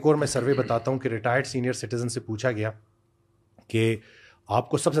نے کہا کہ ایک اور میں سروے بتاتا ہوں کہ ریٹائرڈ سینئر سٹیزن سے پوچھا گیا کہ آپ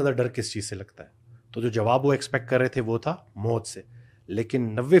کو سب سے زیادہ ڈر کس چیز سے لگتا ہے, تو جو جواب وہ ایکسپیکٹ کر رہے تھے وہ تھا موت سے,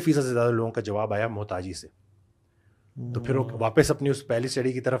 لیکن 90% سے زیادہ لوگوں کا جواب آیا محتاجی سے. تو پھر وہ واپس اپنی اس پہلی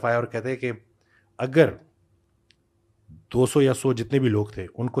اسٹڈی کی طرف آیا اور کہتے ہیں کہ اگر 200 یا 100 جتنے بھی لوگ تھے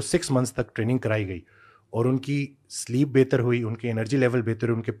ان کو 6 months تک ٹریننگ کرائی گئی اور ان کی سلیپ بہتر ہوئی, ان کے انرجی لیول بہتر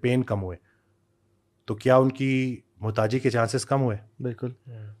ہوئے, ان کے پین کم ہوئے, تو کیا ان کی محتاجی کے چانسز کم ہوئے؟ بالکل.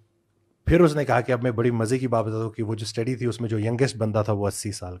 پھر اس نے کہا کہ اب میں بڑی مزے کی بات بتا دوں کہ وہ جو اسٹڈی تھی اس میں جو ینگیسٹ بندہ تھا وہ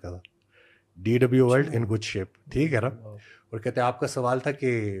 80 سال کا تھا, DW world in good shape, ٹھیک ہے نا. اور کہتے ہیں آپ کا سوال تھا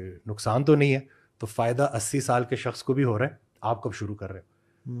کہ نقصان تو نہیں ہے, تو فائدہ 80 سال کے شخص کو بھی ہو رہا ہے, آپ کب شروع کر رہے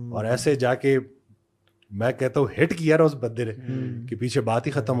ہو. اور ایسے جا کے میں کہتا ہوں ہٹ کیا رہا اس بندے نے کہ پیچھے بات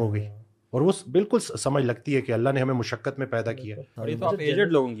ہی ختم ہو گئی. اور وہ بالکل سمجھ لگتی ہے کہ اللہ نے ہمیں مشقت میں پیدا کیا. اور یہ تو آپ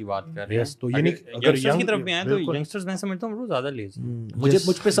ایجڈ لوگوں کی بات کر رہے ہیں, تو یہ نہیں اگر ینگسٹرز کی طرف بھی آئیں تو ینگسٹرز میں سمجھتا ہوں وہ زیادہ لیزی مجھ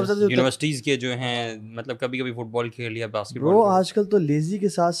پہ سب سے زیادہ یونیورسٹیز کے جو ہیں, مطلب کبھی کبھی فٹ بال کھیل لیا, باسکٹ برو بال. آج کل تو لیزی کے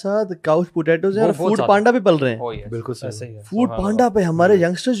ساتھ ساتھ کاؤچ پوٹیٹوز ہیں اور فوڈ پانڈا بھی پل رہے ہیں. بالکل ایسے ہی ہے. فوڈ پانڈا پہ ہمارے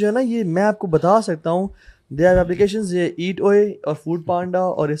ینگسٹرز جو ہے نا, یہ میں آپ کو بتا سکتا ہوں, دے آر اپلیکیشنز, یہ ایٹ اوے اور فوڈ پانڈا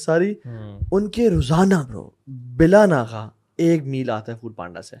اور یہ ساری, ان کے روزانہ برو بلا ناغہ ایک میل آتا ہے فوڈ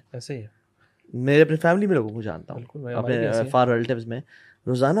پانڈا سے. ایسے ہی ہے. میرے اپنی فیملی میں لوگوں کو جانتا ہوں, اپنے فار ریلیٹیوز میں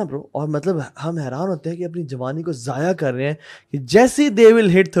روزانہ برو. اور مطلب ہم حیران ہوتے ہیں کہ اپنی جوانی کو ضائع کر رہے ہیں کہ جیسے دے ول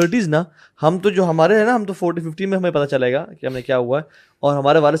ہٹ 30s نا, ہم تو جو ہمارے ہیں نا, ہم تو 40-50 میں ہمیں پتہ چلے گا کہ ہمیں کیا ہوا ہے, اور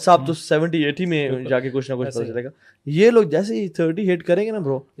ہمارے والد صاحب تو 70-80 میں جا کے کچھ نہ کچھ پتہ چلے گا. یہ لوگ جیسے ہی 30 ہٹ کریں گے نا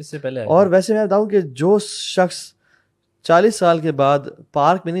برو, اس سے پہلے. اور ویسے میں بتاؤں کہ جو شخص 40 سال کے بعد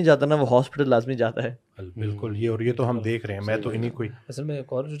پارک میں نہیں جاتا نا, وہ ہاسپٹل لازمی جاتا ہے. بالکل. یہ اور یہ تو ہم دیکھ رہے ہیں. میں تو انہیں کوئی اصل میں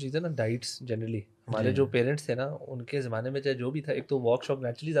ایک اور جو چیز ہے نا, ڈائٹس جنرلی ہمارے جو پیرنٹس تھے نا, ان کے زمانے میں چاہے جو بھی تھا, ایک تو واک شاپ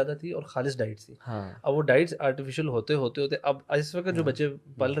نیچرلی زیادہ تھی اور خالص ڈائٹس تھی. اب وہ ڈائٹس آرٹیفیشیل ہوتے ہوتے ہوتے اب اس وقت جو بچے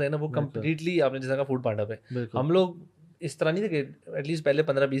پل رہے ہیں نا, وہ کمپلیٹلی آپ نے جیسا کہا فوڈ پانڈا پہ. ہم لوگ اس طرح نہیں تھے کہ ایٹ لیسٹ پہلے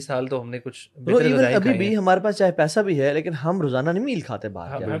 15-20 سال تو ہم نے کچھ ابھی بھی ہمارے پاس چاہے پیسہ بھی ہے, لیکن ہم روزانہ نہیں میل کھاتے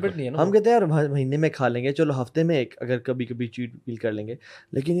باہر. ہم کہتے ہیں یار مہینے میں کھا لیں گے, چلو ہفتے میں ایک اگر کبھی کبھی چیٹ میل کر لیں گے,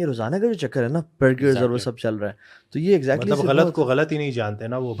 لیکن یہ روزانہ کا جو چکر ہے نا, برگرز اور وہ سب چل رہا ہے, تو یہ ایگزیکٹلی مطلب غلط کو غلط ہی نہیں جانتے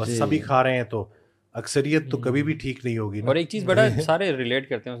نا وہ, بس سبھی کھا رہے ہیں تو اکثریت تو کبھی بھی ٹھیک نہیں ہوگی. اور ایک چیز بڑا سارے ریلیٹ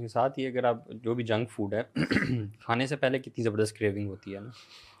کرتے ہیں اس کے ساتھ, یہ اگر آپ جو بھی جنک فوڈ ہے کھانے سے پہلے کتنی زبردست کریونگ ہوتی ہے نا.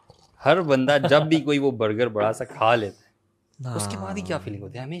 ہر بندہ جب بھی کوئی وہ برگر بڑا سا کھا لیتا ہے, اس کے بعد ہی کیا فیلنگ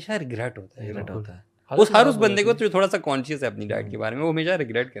ہوتی ہے, ہمیشہ ریگریٹ ہوتا ہے. اس بندے کو جو تھوڑا سا کانشیس ہے اپنی ڈائٹ کے بارے میں, وہ ہمیشہ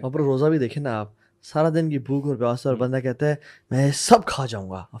ریگریٹ کرتا ہے. اور روزہ بھی دیکھیں نا آپ, سارا دن کی بھوک اور پیاس, اور بندہ کہتا ہے میں سب کھا جاؤں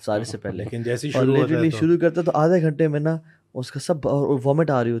گا افطاری سے پہلے, لیکن جیسے شروع کرتا ہے تو آدھے گھنٹے میں نا اس کا سب وامٹ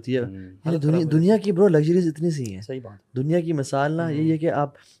آ رہی ہوتی ہے. دنیا کی برو لگژریز اتنی سی ہیں. صحیح بات. دنیا کی مثال نا یہی ہے کہ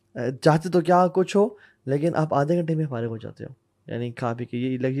آپ چاہتے تو کیا کچھ ہو, لیکن آپ آدھے گھنٹے میں فارغ ہو جاتے ہو, یعنی کھا پی کے.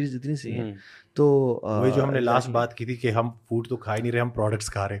 یہ لگژریز اتنی سی ہیں. تو وہی جو ہم نے لاسٹ بات کی تھی کہ ہم فوڈ تو کھا ہی نہیں رہے, ہم پروڈکٹس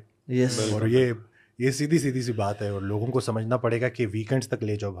کھا رہے ہیں. یس, اور یہ سیدھی سی بات ہے, اور لوگوں کو سمجھنا پڑے گا کہ ویکینڈز تک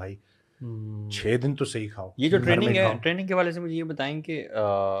لے جاؤ بھائی, 6 دن تو صحیح کھاؤ. یہ جو ٹریننگ ہے, ٹریننگ کے والے سے مجھے یہ بتائیں کہ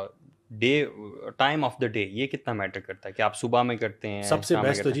day time of the day یہ کتنا میٹر کرتا ہے, کہ آپ صبح میں کرتے ہیں؟ سب سے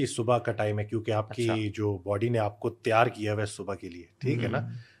بیسٹ تو جی صبح کا ٹائم ہے, کیونکہ آپ کی جو باڈی نے آپ کو تیار کیا ہوا ہے صبح کے لیے, ٹھیک ہے نا.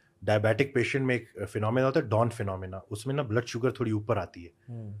 ڈائبیٹک پیشنٹ میں ایک فینومینا ہوتا ہے ڈان فینومینا, اس میں نا بلڈ شوگر تھوڑی اوپر آتی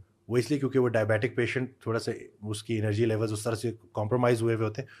ہے. وہ اس لیے کیونکہ وہ ڈائبیٹک پیشنٹ تھوڑا سا اس کی انرجی لیولز اس طرح سے کمپرومائز ہوئے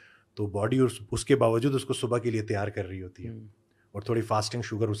ہوتے ہیں, تو باڈی اس کے باوجود اس کو صبح کے لیے تیار کر رہی ہوتی ہے, اور تھوڑی فاسٹنگ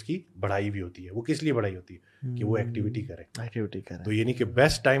شوگر اس کی بڑھائی بھی ہوتی ہے. وہ کس لیے بڑھائی ہوتی ہے کہ وہ ایکٹیویٹی کرے. تو یعنی کہ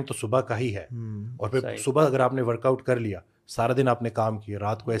بیسٹ ٹائم تو صبح کا ہی ہے. اور پھر صبح اگر آپ نے ورک آؤٹ کر لیا, سارا دن آپ نے کام کیا,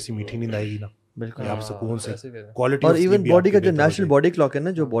 رات کو ایسی میٹھی نیند آئے گی نا, بالکل آپ سکون سے کوالٹی. اور ایون باڈی کا جو نیچرل باڈی کلاک ہے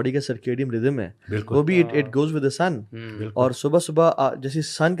نا, جو باڈی کا سرکیڈیم ریدم ہے, وہ بھی it goes with the sun. اور صبح صبح جیسے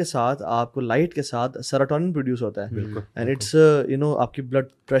سن کے ساتھ آپ کو لائٹ کے ساتھ سیروٹونن پروڈیوس ہوتا ہے, اینڈ اٹس یو نو آپ کی بلڈ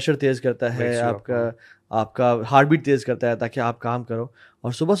پریشر تیز کرتا ہے, آپ کا ہارٹ بیٹ تیز کرتا ہے تاکہ آپ کام کرو.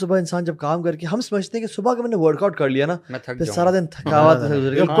 اور صبح صبح انسان جب کام کر کے, ہم سمجھتے ہیں کہ صبح کا میں نے ورک آؤٹ کر لیا نا, پھر سارا دن تھکاوٹ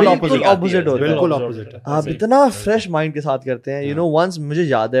گزر گیا. بالکل اپوزٹ ہوتا ہے, بالکل اپوزٹ. آپ اتنا فریش مائنڈ کے ساتھ کرتے ہیں. یو نو ونس مجھے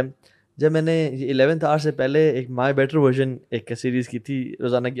یاد ہے جب میں نے 11th آور سے پہلے ایک مائی بیٹر ورژن ایک سیریز کی تھی,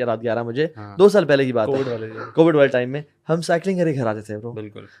 روزانہ کی رات 11 بجے, 2 سال پہلے کی بات ہے, کووڈ والے ٹائم میں. ہم سائیکلنگ کر کے گھر آتے تھے برو.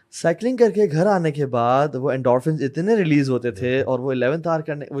 بالکل سائیکلنگ کر کے گھر آنے کے بعد وہ انڈورفنز اتنے ریلیز ہوتے تھے, اور وہ 11th آور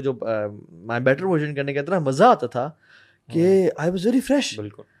کرنے, وہ جو مائی بیٹر ورژن کرنے کا اتنا مزہ آتا تھا کہ آئی واز ویری فریش.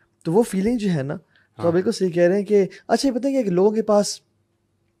 بالکل. تو وہ فیلنگ جو ہے نا, تو آپ بالکل صحیح کہہ رہے ہیں کہ اچھا یہ پتہ ہے کہ لوگوں کے پاس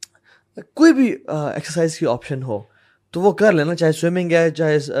کوئی بھی ایکسرسائز کی آپشن ہو تو وہ کر لینا, چاہے سوئمنگ ہے,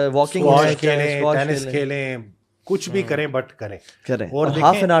 چاہے واکنگ ہے, ٹینس کھیلیں, کچھ بھی کریں, بٹ کریں. اور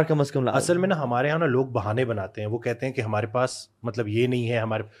ہاف این آور کم از کم. اصل میں نا ہمارے یہاں نا لوگ بہانے بناتے ہیں, وہ کہتے ہیں کہ ہمارے پاس مطلب یہ نہیں ہے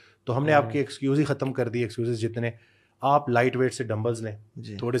ہمارے, تو ہم نے آپ کی ایکسکیوز ہی ختم کر دی. ایکسکیوزز جتنے آپ لائٹ ویٹ سے ڈمبلز لیں,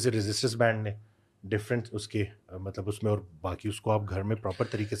 تھوڑے سے ریزسٹنس بینڈ لیں, ڈفرینٹ اس کے مطلب اس میں, اور باقی اس کو آپ گھر میں پراپر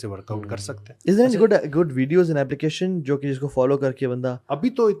طریقے سے ورک آؤٹ کر سکتے ہیں. گڈ ویڈیوز اینڈ ایپلیکیشن جو کہ جس کو فالو کر کے بندہ, ابھی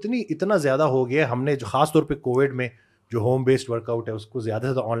تو اتنا زیادہ ہو گیا. ہم نے جو خاص طور پہ کووڈ میں جو ہوم بیسڈ ورک آؤٹ ہے, اس کو زیادہ سے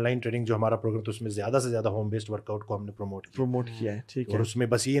زیادہ آن لائن ٹریننگ جو ہمارا پروگرام, تو اس میں زیادہ سے زیادہ ہوم بیسڈ ورک آؤٹ کو ہم نے پروموٹ کیا ہے. ٹھیک ہے. اور اس میں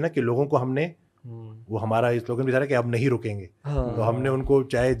بس یہ ہے نا کہ لوگوں کو ہم نے وہ ہمارا اسلوگن بھی تھا کہ اب نہیں رکیں گے. تو ہم نے ان کو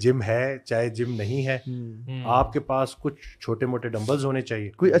چاہے جم ہے چاہے جم نہیں ہے, آپ کے پاس کچھ چھوٹے موٹے ڈمبلز ہونے چاہیے.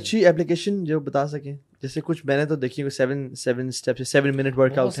 کوئی اچھی اپلیکیشن جو بتا سکیں, جیسے کچھ میں نے تو دیکھی 7 اسٹیپ 7 منٹ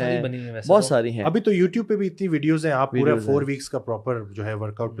ورک آؤٹ ہیں, بہت ساری ہیں. ابھی تو یوٹیوب پہ بھی اتنی ویڈیوز ہیں, آپ پورا 4 ویکس کا پراپر جو ہے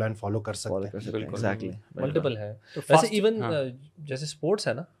ورک آؤٹ پلان فالو کر سکتے ہیں. ایگزیکٹلی ملٹیپل ہے. ویسے ایون جیسے اسپورٹس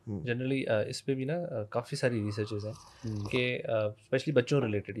ہے نا, جنرلی اس پہ بھی نا کافی ساری ریسرچز ہیں کہ اسپیشلی بچوں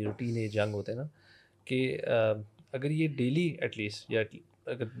ریلیٹڈ, یہ جو ٹین ایج ینگ ہوتے ہیں نا, کہ اگر یہ ڈیلی ایٹ لیسٹ یا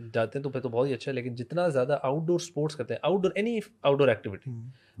اگر جاتے ہیں تو پھر تو بہت ہی اچھا ہے, لیکن جتنا زیادہ آؤٹ ڈور اسپورٹس کرتے ہیں, آؤٹ ڈور اینی آؤٹ ڈور ایکٹیویٹی,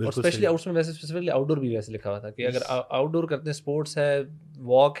 اور اسپیشلی آؤٹس میں ویسے اسپیسیفکلی آؤٹ ڈور بھی ویسے لکھا ہوا تھا کہ اگر آؤٹ ڈور کرتے ہیں, اسپورٹس ہے,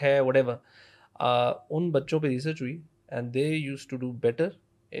 واک ہے, وٹ ایور, ان بچوں پہ ریسرچ ہوئی and they use to do better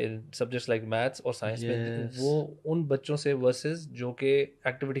in subjects like maths اور سائنس میں, وہ ان بچوں سے ورسز جو کہ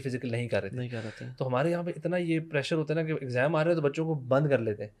ایکٹیویٹی فزیکل نہیں کر رہے تھے. تو ہمارے یہاں پہ اتنا یہ پریشر ہوتا ہے نا کہ ایگزام آ رہے ہیں تو بچوں کو بند کر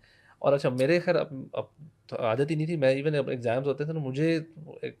لیتے ہیں. اور اچھا میرے خیر اب عادت ہی نہیں تھی, میں ایون ایگزامس ہوتے تھے نا, مجھے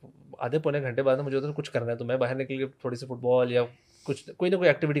آدھے پونے گھنٹے بعد مجھے ہوتا تھا کچھ کرنا ہے تو میں باہر نکل کے تھوڑی سی فٹ بال یا کچھ کوئی نہ کوئی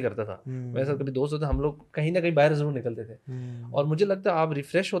ایکٹیویٹی کرتا تھا. میرے ساتھ کبھی دوست ہوتے, ہم لوگ کہیں نہ کہیں باہر ضرور نکلتے تھے, اور مجھے لگتا ہے آپ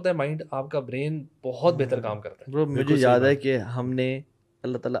ریفریش ہوتا ہے مائنڈ, آپ کا برین بہت بہتر کام کرتا ہے. برو مجھے یاد ہے کہ ہم نے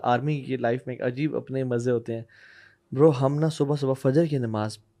اللہ تعالیٰ آرمی کی لائف میں ایک عجیب اپنے مزے ہوتے ہیں برو. ہم نا صبح فجر کی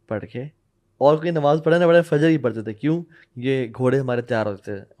نماز پڑھ کے, اور کوئی نماز پڑھے نہ پڑھے, فجر ہی پڑھتے تھے. کیوں؟ یہ گھوڑے ہمارے تیار ہوتے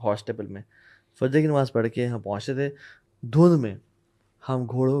تھے ہاسٹیبل میں, فجر کی نماز پڑھ کے ہم پہنچتے تھے دھند میں, ہم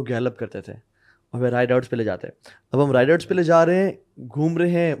گھوڑوں کو گیلپ کرتے تھے اور پھر رائڈ آؤٹس پہ لے جاتے. اب ہم رائڈ آؤٹس پہ لے جا رہے ہیں, گھوم رہے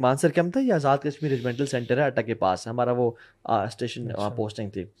ہیں, مانسر کیمپ تھا, یہ آزاد کشمیر ریجمنٹل سینٹر ہے اٹا کے پاس, ہمارا وہ اسٹیشن وہاں پوسٹنگ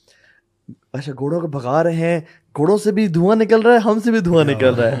تھی. اچھا گھوڑوں کو بھگا رہے ہیں, گھوڑوں سے بھی دھواں نکل رہا ہے, ہم سے بھی دھواں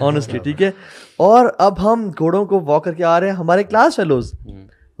نکل رہا ہے آنیسٹلی, ٹھیک ہے. اور اب ہم گھوڑوں کو واک کر کے آ رہے ہیں, ہمارے کلاس فیلوز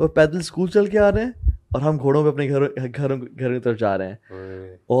وہ پیدل اسکول چل کے آ رہے ہیں, اور ہم گھوڑوں پہ اپنے گھر کی طرف جا رہے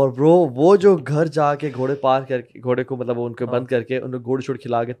ہیں. اور برو وہ جو گھر جا کے گھوڑے پار کر کے, گھوڑے کو مطلب ان کو بند کر کے, ان کو گوڑ چھوڑ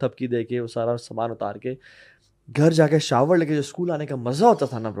کھلا کے, تھپکی دے کے, وہ سارا سامان اتار کے گھر جا کے شاور لے کے جو اسکول آنے کا مزہ ہوتا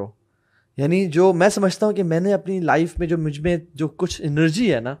تھا نا برو, یعنی جو میں سمجھتا ہوں کہ میں نے اپنی لائف میں جو مجھ میں جو کچھ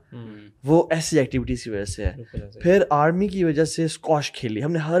انرجی ہے نا, وہ ایسی ایکٹیویٹیز کی وجہ سے ہے. پھر آرمی کی وجہ سے اسکواش کھیلی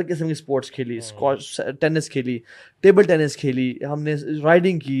ہم نے, ہر قسم کی اسپورٹس کھیلی, اسکواش, ٹینس کھیلی, ٹیبل ٹینس کھیلی ہم نے,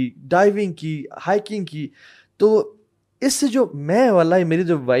 رائڈنگ کی, ڈائیونگ کی, ہائکنگ کی. تو اس سے جو میں واللہ میری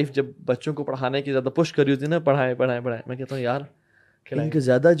جو وائف جب بچوں کو پڑھانے کی زیادہ پش کری ہوتی ہے نا, پڑھائیں, میں کہتا ہوں یار ان کے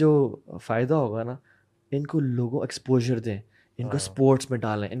زیادہ جو فائدہ ہوگا نا, ان کو لوگوں ایکسپوجر دیں, ان کو اسپورٹس میں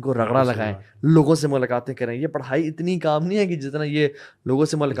ڈالیں, ان کو رگڑا لگائیں, لوگوں سے ملاقاتیں کریں. یہ پڑھائی اتنی کام نہیں ہے کہ جتنا یہ لوگوں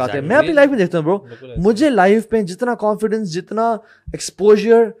سے ملاقاتیں. میں اپنی لائف میں دیکھتا ہوں برو, مجھے لائف میں جتنا کانفیڈنس, جتنا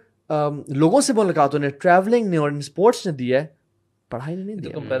ایکسپوجر لوگوں سے ملاقاتوں نے, ٹریولنگ نے اور اسپورٹس نے دیا ہے, پڑھائی نہیں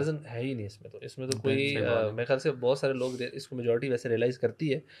دیا. کمپیریزن ہے ہی نہیں اس میں تو کوئی, میرے خیال سے بہت سارے لوگ اس کو میجورٹی ویسے ریئلائز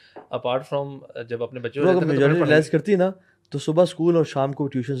کرتی ہے, اپارٹ فرام جب اپنے بچوں کو میجورٹی ریئلائز کرتی نا تو صبح اسکول اور شام کو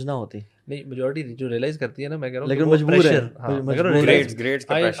ٹیوشنز نہ ہوتی. نہیں میجورٹی جو ریئلائز کرتی ہے نا, میں کہہ رہا ہوں لیکن مجبور ہے.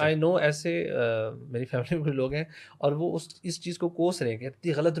 آئی نو ایسے میری فیملی میں لوگ ہیں اور وہ اس چیز کو کوس رہے ہیں کہ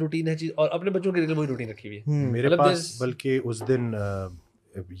اتنی غلط روٹین ہے چیز, اور اپنے بچوں کے لیے وہی روٹین رکھی ہوئی ہے. میرے پاس بلکہ اس دن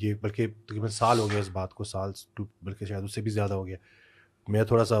یہ بلکہ تقریباً سال ہو گیا اس بات کو, سال بلکہ شاید اس سے بھی زیادہ ہو گیا. میں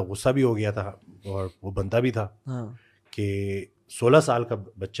تھوڑا سا غصہ بھی ہو گیا تھا اور وہ بنتا بھی تھا کہ 16 سال کا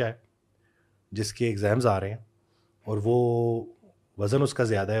بچہ ہے جس کے ایگزامز آ رہے ہیں اور وہ وزن اس کا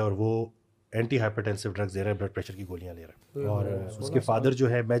زیادہ ہے اور وہ اینٹی ہائپرٹینسو ڈرگز دے رہا ہے, بلڈ پریشر کی گولیاں لے رہا ہے, اور اس کے فادر جو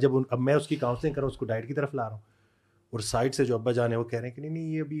ہے, میں جب اب میں اس کی کاؤنسلنگ کر رہا ہوں, اس کو ڈائٹ کی طرف لا رہا ہوں, اور سائڈ سے جو ابا جان ہے وہ کہہ رہے ہیں کہ نہیں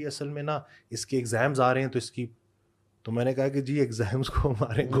یہ ابھی اصل میں نا اس کے ایگزامز آ رہے ہیں تو اس کی, تو میں نے کہا کہ جی ایگزامز کو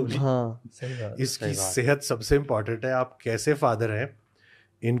ہمارے گولی, اس کی صحت سب سے امپورٹنٹ ہے. آپ کیسے فادر ہیں,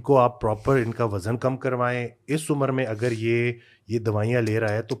 ان کو آپ پراپر ان کا وزن کم کروائیں. اس عمر میں اگر یہ دوائیاں لے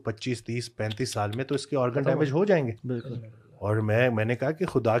رہا ہے تو 25 30 35 سال میں تو اس کے آرگن ڈیمیج ہو جائیں گے. بالکل. اور میں نے کہا کہ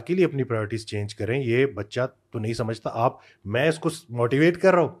خدا کے لیے اپنی پرائرٹیز چینج کریں. یہ بچہ تو نہیں سمجھتا, آپ, میں اس کو موٹیویٹ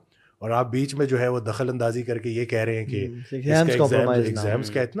کر رہا ہوں اور آپ بیچ میں جو ہے وہ دخل اندازی کر کے یہ کہہ رہے ہیں کہ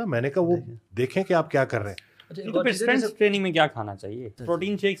ایگزامس کا اتنا. میں نے کہا وہ دیکھیں کہ آپ کیا کر رہے ہیں. تو پھر اسٹرینتھ ٹریننگ میں کیا کھانا چاہیے؟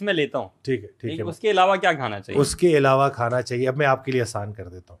 پروٹین شیکس میں لیتا ہوں, ٹھیک ہے, اس کے علاوہ کیا کھانا چاہیے؟ اس کے علاوہ کھانا چاہیے, اب میں آپ کے لیے آسان کر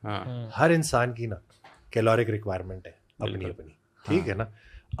دیتا ہوں. ہر انسان کی نا کیلورک ریکوائرمنٹ ہے اپنی, ٹھیک ہے نا.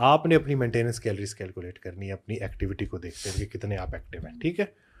 آپ نے اپنی مینٹیننس کیلریز کیلکولیٹ کرنی ہے اپنی ایکٹیویٹی کو دیکھتے ہیں کہ کتنے آپ ایکٹیو ہیں, ٹھیک ہے.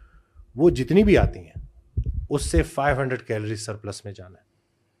 وہ جتنی بھی آتی ہیں اس سے 500 کیلریز سرپلس میں جانا ہے.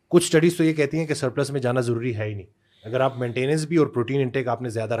 کچھ اسٹڈیز تو یہ کہتی ہیں کہ سرپلس میں جانا ضروری ہے ہی نہیں. اگر آپ مینٹیننس بھی اور پروٹین انٹیک آپ نے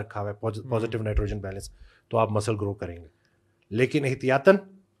زیادہ رکھا ہوا ہے, پازیٹیو نائٹروجن بیلنس, تو آپ مسل گرو کریں گے. لیکن احتیاطاً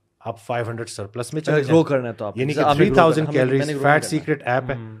آپ 500 سرپلس میں چلے گرو کرنا ہے تو آپ, یعنی کہ 3000 کیلریز, فیٹ سیکرٹ ایپ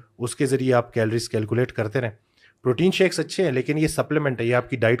ہے, اس کے ذریعے آپ کیلریز کیلکولیٹ کرتے رہیں. प्रोटीन शेक्स अच्छे हैं लेकिन ये सप्लीमेंट है, ये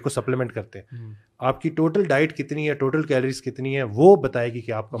आपकी डाइट को सप्लीमेंट करते हैं. आपकी टोटल डाइट कितनी है, टोटल कैलोरीज कितनी है, वो बताएगी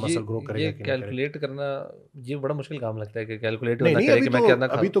कि आपका मसल ग्रो करेगा ये कि नहीं कैलकुलेट करना ये बड़ा मुश्किल काम लगता है कि कैलकुलेट नहीं. करना नहीं, करे कि मैं कितना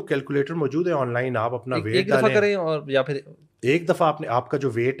अभी तो कैलकुलेटर मौजूद है ऑनलाइन, आप अपना वेट एक दफा करें और या फिर एक दफा आपने आपका जो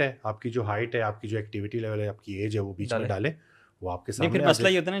वेट है, आपकी जो हाइट है, आपकी जो एक्टिविटी लेवल है, आपकी एज है, वो बीच में डाले, वो आपके नहीं. सामने. फिर मसला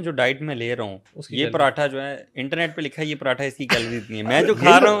ये होता है ना, जो डाइट में ले रहा हूँ, ये पराठा जो है इंटरनेट पे लिखा है ये पराठा इसकी कैलोरी इतनी है, मैं जो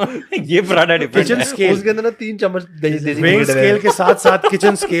खा रहा हूँ ये पराठा डिफरेंट किचन है. स्केल, उसके अंदर ना 3 चम्मच दही वेइंग स्केल के साथ साथ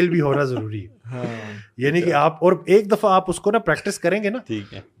किचन स्केल भी होना जरूरी है. यानी कि आप और एक दफा आप उसको ना प्रैक्टिस करेंगे ना,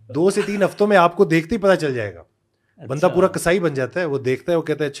 ठीक है, 2 से 3 हफ्तों में आपको देखते ही पता चल जाएगा. बंदा पूरा कसाई बन जाता है, वो देखता है, वो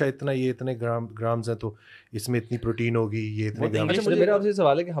कहता है अच्छा इतना ये इतने ग्राम्स हैं तो इसमें इतनी प्रोटीन होगी, ये इतने ग्राम. अच्छा, मुझे मेरा आपसे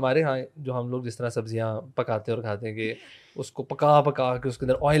सवाल है कि हमारे यहाँ जो हम लोग जिस तरह सब्जियाँ पकाते हैं और खाते हैं कि उसको पका के उसके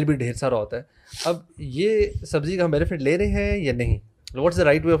अंदर ऑयल भी ढेर सारा होता है, अब ये सब्जी का हम बेनिफिट ले रहे हैं या नहीं? What's the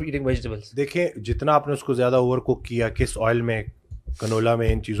right way of eating vegetables? देखें, जितना आपने उसको ज़्यादा ओवर कुक किया, किस ऑयल में, कनोला में,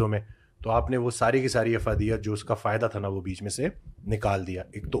 इन चीज़ों में, तो आपने वो सारी की सारी अफादियत जो उसका फ़ायदा था ना वो बीच में से निकाल दिया.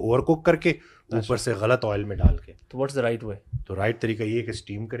 एक तो ओवर कुक करके, ऊपर से गलत ऑयल में डाल के. तो व्हाट्स द राइट वे? तो राइट तरीका ये है कि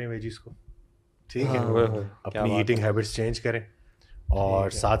स्टीम करें वेजिस को, ठीक है, क्या अपनी बात ईटिंग हैबिट्स चेंज करें,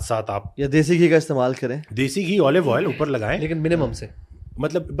 और साथ साथ आप या देसी घी का इस्तेमाल करें, देसी घी, ऑलिव ऑयल ऊपर लगाएं. लेकिन मिनिमम से,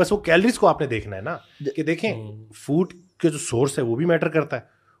 मतलब बस वो कैलोरीज को आपने देखना है ना, कि देखें फूड के जो सोर्स है वो भी मैटर करता है,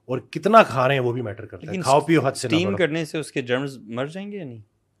 और कितना खा रहे हैं वो भी मैटर करता है. लेकिन खाओ पियो हद से ना स्टीम बढ़ो. करने से उसके जर्म्स मर जाएंगे या नहीं?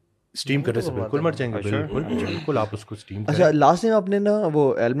 स्टीम करने से बिल्कुल मर जाएंगे. Sure. बिल्कुल आप उसको स्टीम अच्छा, करें. लास्ट टाइम आपने ना वो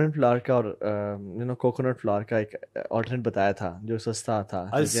एलमंड फ्लावर का और कोकोनट फ्लावर का एक ऑल्टरनेट बताया था जो सस्ता था.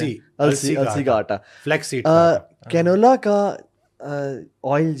 अलसी का आटा, फ्लैक्स सीड, कैनोला का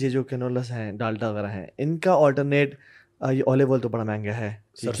ऑयल, ये जो कैनोलास हैं, डाल्डा वगैरह हैं, इनका ऑल्टरनेट ये ऑलिव ऑयल तो बड़ा महंगा है.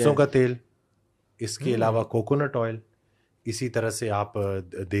 सरसों का तेल, इसके अलावा कोकोनट ऑयल, इसी तरह से आप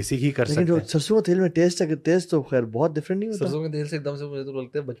देसी घी कर लेकिन सकते जो हैं. सरसों के तेल में टेस्ट तो खैर बहुत डिफरेंट नहीं होता. सरसों के तेल से एकदम से मुझे तो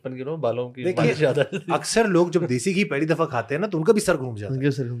लगता है बचपन के बालों की देखिए, मालिश याद आती है. अक्सर लोग जब देसी घी पहली दफा खाते हैं ना तो उनका भी सर घूम जाता है.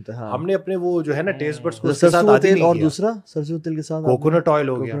 उनके सिर घूमता है. हाँ, हमने अपने वो जो है ना टेस्ट बड्स को उसके सरसों साथ का आदी तेल नहीं और किया. दूसरा सरसों के तेल के साथ कोकोनट ऑयल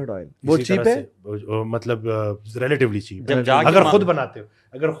हो गया, कोकोनट ऑयल वो इसी चीप तरह है, से, मतलब रिलेटिवली चीप. जब जाके अगर खुद बनाते हो,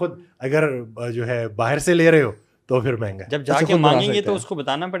 अगर जो है बाहर से ले रहे हो तो फिर महंगा. जब खुद जाके बना मांगेंगे सकते तो हैं. उसको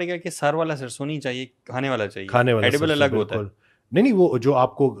बताना पड़ेगा कि सर वाला सरसों नहीं चाहिए, खाने वाला चाहिए. खाने वाला एडिबल सरसों, अलग होता है. बिल्कुल. नहीं, वो जो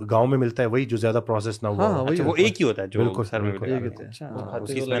आपको गांव में मिलता है वही जो ज्यादा प्रोसेस ना हुआ. हाँ, वही अच्छा, वो एक ही होता है जो बिल्कुल, सर में बिल्कुल, भी एक डालते होता है. हैं. अच्छा, वो खाते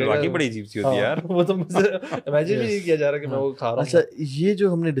उसकी तो स्मेल लगेगा वाकई वो- बड़ी अजीब सी होती है यार. वो तो मुझे इमेजिन भी नहीं किया जा रहा कि मैं वो खा रहा हूँ. अच्छा, ये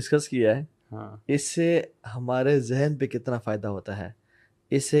जो हमने डिस्कस किया है, हाँ. इससे हमारे जहन पे कितना फ़ायदा होता है,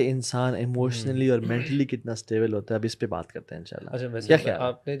 इससे इंसान इमोशनली और मेंटली कितना स्टेबल होता है, अब इस पे बात करते हैं इंशाल्लाह. अच्छा, वैसे क्या ख्याल है?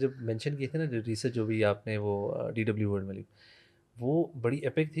 आपने जब मेंशन किए थे ना रिसर्च जो भी आपने वो DW वर्ल्ड वाली, वो बड़ी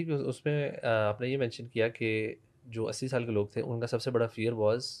एपिक थी कि उसमें आपने ये मेंशन किया कि जो 80 साल के लोग थे उनका सबसे बड़ा फियर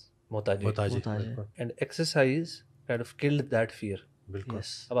वाज मोहताजी, मोहताजी, मोहताजी. बिल्कुल, and exercise kind of killed that fear. बिल्कुल. Yes.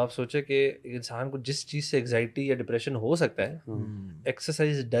 अब आप सोचे कि इंसान को जिस चीज़ से एग्जाइटी या डिप्रेशन हो सकता है,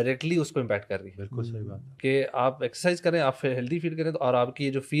 एक्सरसाइज डायरेक्टली उसको इम्पैक्ट कर रही है. बिल्कुल सही बात. कि आप एक्सरसाइज करें, आप हेल्दी फील करें, तो और आपकी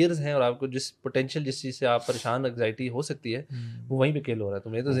ये जो फियर्स हैं और आपको जिस पोटेंशियल जिस चीज़ से आप परेशान एग्जाइटी हो सकती है वो वहीं पे किल हो रहा है. तो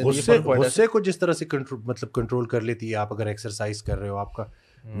मुझे तो ज़िंदगी गुस्से फर्क पड़ रहा है. गुस्से को जिस तरह से कंट्रोल कर लेती है आप अगर एक्सरसाइज कर रहे हो. आपका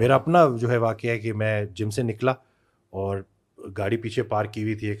मेरा अपना जो है वाकया है कि मैं जिम से निकला और गाड़ी पीछे पार्क की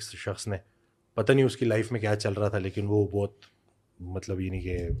हुई थी एक शख्स ने, पता नहीं उसकी लाइफ में क्या चल रहा था, लेकिन वो बहुत मतलब ये नहीं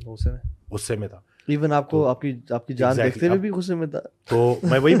कि गुस्से में था. इवन आपको आपकी जान Exactly. देखते हुए भी गुस्से में था. तो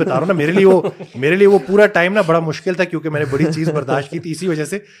मैं वही बता रहा हूँ ना, मेरे लिए वो पूरा टाइम ना बड़ा मुश्किल था, क्योंकि मैंने बड़ी चीज़ बर्दाश्त की थी इसी वजह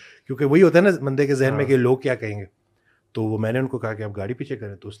से, क्योंकि वही होता है ना बंदे के जहन में कि लोग क्या कहेंगे. तो वो मैंने उनको कहा कि आप गाड़ी पीछे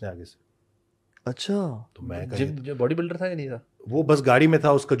करें, तो उसने आगे से. अच्छा, तो मैं जिम बॉडी बिल्डर था या नहीं था? वो बस गाड़ी में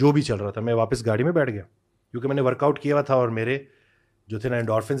था, उसका जो भी चल रहा था. मैं वापस गाड़ी में बैठ गया क्योंकि मैंने वर्कआउट किया हुआ था और मेरे जो थे ना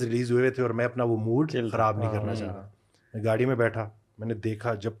एंडोर्फिन्स रिलीज हुए थे और मैं अपना वो मूड खराब नहीं करना चाह रहा. मैं गाड़ी में बैठा, मैंने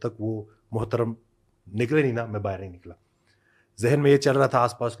देखा जब तक वो मोहतरम निकले नहीं ना, मैं बाहर नहीं निकला. जहन में ये चल रहा था,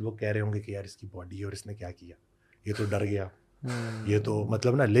 आसपास लोग कह रहे होंगे कि यार इसकी बॉडी है और इसने क्या किया, ये तो डर गया, ये तो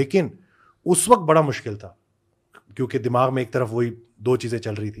मतलब ना. लेकिन उस वक्त बड़ा मुश्किल था क्योंकि दिमाग में एक तरफ वही दो चीज़ें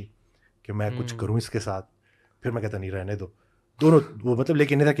चल रही थी कि मैं कुछ करूं इसके साथ, फिर मैं कहता नहीं रहने दो, दोनों वो मतलब.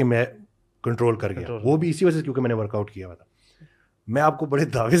 लेकिन नहीं था कि मैं कंट्रोल कर गया, वो भी इसी वजह से क्योंकि मैंने वर्कआउट किया हुआ था. मैं आपको बड़े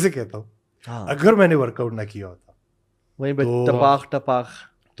दावे से कहता हूँ, अगर मैंने वर्कआउट ना किया होता वहीं पे टपाक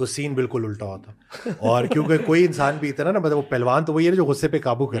तो सीन बिल्कुल उल्टा होता. और क्योंकि कोई इंसान भी इतना ना, मतलब वो पहलवान तो वही है ना जो गुस्से पे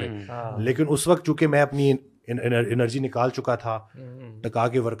काबू करे. लेकिन उस वक्त चूंकि मैं अपनी एनर्जी निकाल चुका था, टका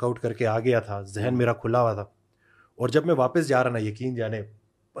के वर्कआउट करके आ गया था, जहन मेरा खुला हुआ था. और जब मैं वापस जा रहा ना, यकीन जाने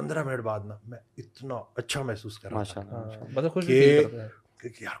 15 मिनट बाद ना मैं इतना अच्छा महसूस कर रहा था मतलब खुश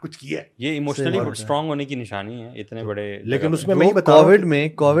कि यार कुछ किया है. ये इमोशनली स्ट्रांग होने की निशानी है इतने बड़े. लेकिन उसमें मैं ही बता रहा हूं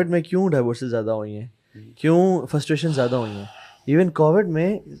कोविड में क्यों डाइवोर्सेस ज्यादा हुई हैं, क्यों फ्रस्ट्रेशन ज़्यादा हुई हैं. इवन कोविड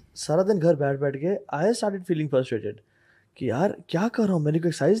में सारा दिन घर बैठ के आई स्टार्टेड फीलिंग फ्रस्ट्रेटेड कि यार क्या कर रहा हूँ, मेरे को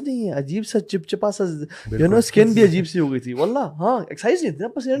एक्सरसाइज नहीं है, अजीब सा चिपचिपा सा स्किन भी अजीब सी हो गई थी वल्ला. हाँ एक्सरसाइज नहीं थी ना,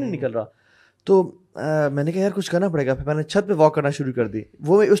 पसीना नहीं निकल रहा. तो मैंने कहा यार कुछ करना पड़ेगा. फिर मैंने छत पे वॉक करना शुरू कर दी.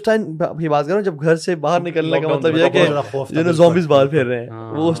 वो मैं उस टाइम की बात कर रहा हूँ जब घर से बाहर निकलने का मतलब ये है कि ज़ॉम्बीज़ बाहर फिर रहे हैं,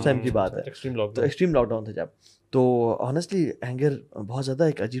 वो उस टाइम की बात है. तो एक्सट्रीम लॉकडाउन था जब. तो ऑनेस्टली एंगर बहुत ज़्यादा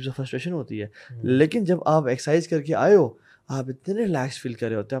एक अजीब सा फ्रस्ट्रेशन होती है. लेकिन जब आप एक्सरसाइज करके आए हो, आप इतने रिलैक्स फील कर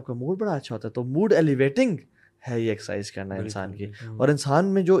रहे होते हैं, आपका मूड बड़ा अच्छा होता है. तो मूड एलिवेटिंग है ये एक्सरसाइज करना इंसान की. और इंसान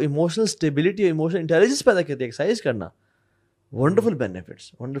में जो इमोशनल स्टेबिलिटी, इमोशनल इंटेलिजेंस पैदा करती है एक्सरसाइज करना, वंडरफुल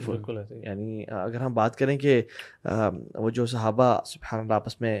बेनिफिट्स, वंडरफुल. यानी अगर हम बात करें कि वो जो सहाबा सुभान अल्लाह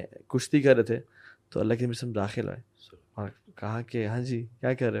आपस में कुश्ती कर रहे थे, तो अल्लाह के नबी दाखिल हुए और कहा कि हाँ जी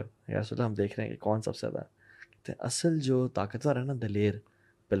क्या कर रहे हो या रसूल अल्लाह, हम देख रहे हैं कि कौन सबसे ज़्यादा. कहते असल जो ताकतवर है ना, दलेर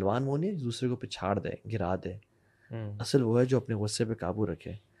पहलवान, वो नहीं दूसरे को पिछाड़ दे, गिरा दे. असल वो है जो अपने गुस्से पे काबू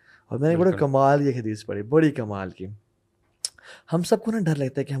रखे. और मैंने बड़ा कमाल की हदीस पढ़ी, बड़ी कमाल की. हम सबको ना डर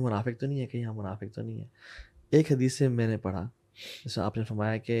लगता है कि हम मुनाफिक तो नहीं है, कहीं हम मुनाफिक तो नहीं है. एक हदीस से मैंने पढ़ा जैसे आपने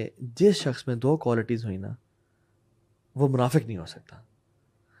फरमाया कि जिस शख्स में 2 क्वालिटीज़ हुई ना, वो मुनाफिक नहीं हो सकता.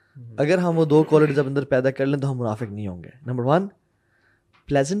 अगर हम वो 2 क्वालिटीज़ अंदर पैदा कर लें तो हम मुनाफिक नहीं होंगे. Number 1,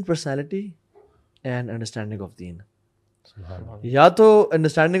 pleasant personality and understanding of दीन. या तो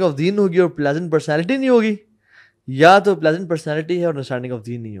अंडरस्टैंडिंग ऑफ दीन होगी और प्लेजेंट पर्सनैलिटी नहीं होगी, या तो प्लेजेंट पर्सनैलिटी है और अंडरस्टैंडिंग ऑफ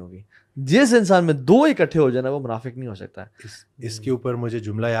दीन नहीं होगी. जिस इंसान में 2 इकट्ठे हो जाए ना, वो मुनाफिक नहीं हो सकता. इसके ऊपर मुझे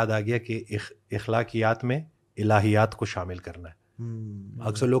जुमला याद आ गया कि इखलाकियात में इलाहियात को शामिल करना है.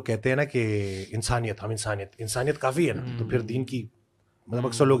 अक्सर लोग कहते हैं ना कि इंसानियत काफ़ी है ना, तो फिर दीन की मतलब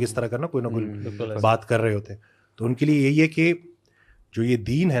अक्सर लोग इस तरह का ना कोई बात कर रहे होते हैं. तो उनके लिए यही है कि जो ये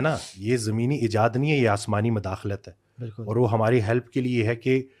दीन है ना, ये ज़मीनी इजाद नहीं है, ये आसमानी मदाखलत है. और वो हमारी हेल्प के लिए है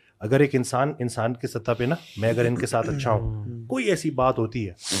कि अगर एक इंसान की सतह पे ना, मैं अगर इनके साथ अच्छा हूँ, कोई ऐसी बात होती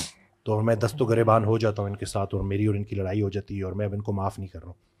है तो मैं दस्तो गरेबान हो जाता हूँ इनके साथ, और मेरी और इनकी लड़ाई हो जाती है और मैं अब इनको माफ़ नहीं कर रहा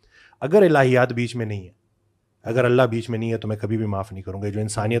हूँ. अगर इलाहियात बीच में नहीं है, अगर अल्लाह बीच में नहीं है, तो मैं कभी भी माफ़ नहीं करूँगा. जो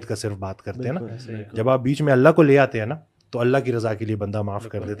इंसानियत का सिर्फ बात करते हैं ना, जब आप बीच में अल्लाह को ले आते हैं ना, तो अल्लाह की रज़ा के लिए बंदा माफ़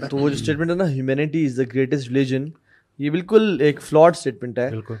कर देता है. तो वो जो स्टेटमेंट है ना, humanity is the greatest religion, ये बिल्कुल एक फ्लॉड स्टेटमेंट है.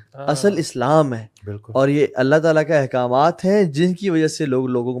 बिल्कुल असल इस्लाम है. बिल्कुल. और ये अल्लाह ताला का अहकामात हैं जिनकी वजह से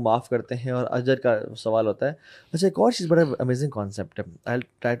लोगों को माफ़ करते हैं और अजर का सवाल होता है. अच्छा, एक और चीज़ बड़ा अमेजिंग कॉन्सेप्ट है, I will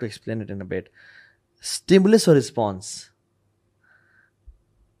try to explain it in a bit. Stimulus और रिस्पॉन्स.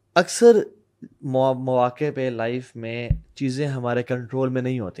 अक्सर मौके पे लाइफ में चीज़ें हमारे कंट्रोल में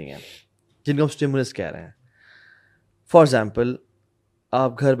नहीं होती हैं जिनको हम स्टिमुलस कह रहे हैं. फॉर एग्ज़ाम्पल,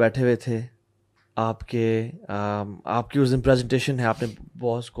 आप घर बैठे हुए थे, आपकी उस दिन प्रेजेंटेशन है, आपने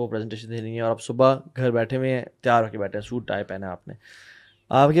बॉस को प्रेजेंटेशन देनी है और आप सुबह घर बैठे हुए हैं, तैयार होकर बैठे हैं, सूट टाई पहना आपने.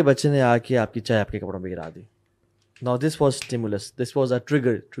 आपके बच्चे ने आके आपकी चाय आपके कपड़ों पे गिरा दी. Now this was stimulus, this was a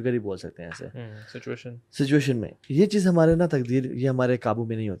trigger ही बोल सकते हैं ऐसे. सिचुएशन में ये चीज़ हमारे ना तकदीर, ये हमारे काबू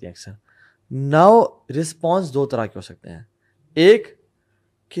में नहीं होती अक्सर. नाउ रिस्पॉन्स 2 तरह के हो सकते हैं. एक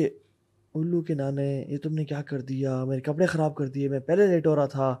कि उल्लू के नाने, ये तुमने क्या कर दिया, मेरे कपड़े ख़राब कर दिए, मैं पहले लेट हो रहा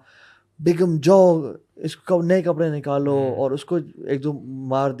था, बेगम जाओ इसको नए कपड़े निकालो, और उसको एक दो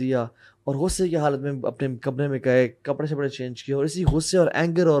मार दिया और गुस्से की हालत में अपने कमरे में गए, कपड़े शपड़े चेंज किए, और इसी गुस्से और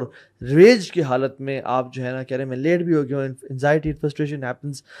एंगर और रेज की हालत में आप जो है ना कह रहे हैं मैं लेट भी हो गया हूँ, एंजाइटी फ्रस्ट्रेशन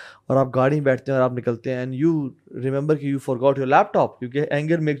हैपन्स, और आप गाड़ी में बैठते हैं और आप निकलते हैं एंड यू रिमेंबर कि यू फॉरगॉट योर लैपटॉप क्योंकि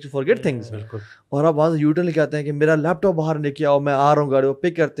anger makes you forget things. और आप वहाँ से यूटर्न लेके आते हैं कि मेरा लैपटॉप बाहर लेके आओ, मैं आ रहा हूँ, गाड़ी को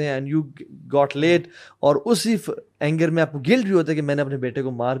पिक करते हैं एंड यू गॉट लेट, और उसी एंगर में आपको गिल्ट भी होता है कि मैंने अपने बेटे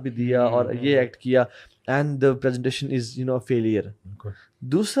को मार भी दिया और ये एक्ट किया, and the presentation is failure.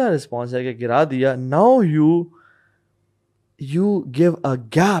 दूसरा रिस्पॉन्स है कि गिरा दिया. Now you give a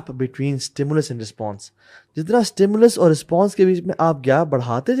gap between stimulus and response. जितना स्टिमुलस और रिस्पॉन्स के बीच में आप गैप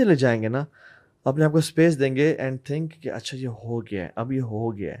बढ़ाते चले जाएंगे ना, अपने आप को स्पेस देंगे एंड थिंक कि अच्छा ये हो गया है, अब ये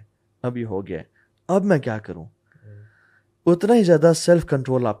हो गया है, अब ये हो गया है, अब मैं क्या करूं, उतना ही ज़्यादा सेल्फ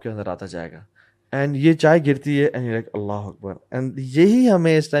कंट्रोल आपके अंदर आता जाएगा. एंड ये चाय गिरती है and like Allah Akbar. And यही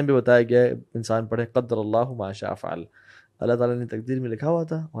हमें इस टाइम पे बताया गया है, इंसान पढ़े क़द्दर अल्लाहु मा शाअ फ़अल, अल्लाह ताला ने तकदीर में लिखा हुआ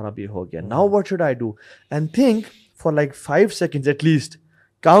था और अब ये हो गया. Now what should I do? And think for like 5 seconds at least.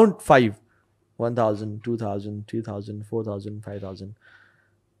 Count 5, 1000, 2000, 3000, 4000, 5000.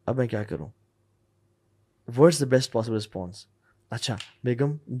 अब मैं क्या करूं? What's the best possible response? अच्छा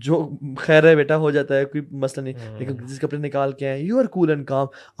बेगम, जो खैर है बेटा, हो जाता है, कोई मसला नहीं, लेकिन जिस कपड़े निकाल के आए, यू आर कूल एंड काम,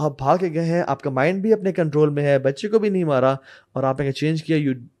 आप भाग के गए हैं, आपका माइंड भी अपने कंट्रोल में है, बच्चे को भी नहीं मारा और आपने चेंज किया,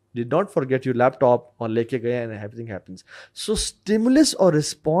 you did not forget your laptop और लेके गए and everything happens. So stimulus और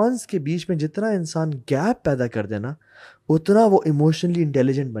रिस्पॉन्स के बीच में जितना इंसान गैप पैदा कर देना, उतना वो इमोशनली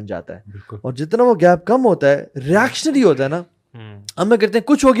इंटेलिजेंट बन जाता है. बिल्कुल. और जितना वो गैप कम होता है, रिएक्शनरी होता है ना, हम ना करते हैं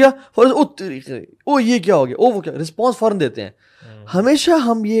कुछ हो गया और ओ ये क्या हो गया, ओ वो क्या, रिस्पॉन्स फौरन देते हैं. हमेशा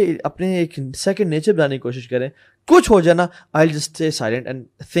हम ये अपने एक सेकंड नेचर बनाने की कोशिश करें. कुछ हो जाए ना, I will just stay silent and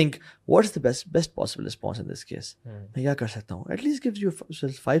think what is the best possible response in this case. मैं क्या कर सकता हूँ? At least give you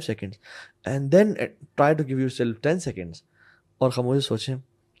 5 seconds and then try to give you self 10 seconds. और खामोशी सोचें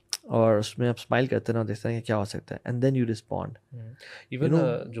और उसमें आप स्माइल करते रहो, देखते हैं कि क्या हो सकता है, and then you respond. Even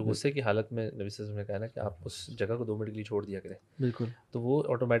जो गुस्से की हालत में नबी सल्लल्लाहु अलैहि वसल्लम ने कहा ना कि आप उस जगह को 2 मिनट के लिए छोड़ दिया करें. बिल्कुल. तो वो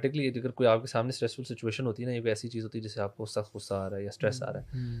ऑटोमेटिकली अगर कोई आपके सामने स्ट्रेसफुल सिचुएशन होती है ना, एक ऐसी चीज़ होती है जिससे आपको सख्त गुस्सा आ रहा है या स्ट्रेस आ रहा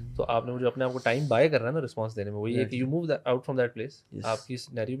है, तो आपने मुझे अपने आप को टाइम बाय करना है ना रिस्पॉन्स देने में. वही है कि you move out from that place, आपकी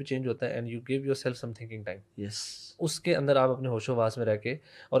सिनेरियो भी चेंज होता है and you give yourself some thinking time. Yes. उसके अंदर आप अपने होशोवास में रह के,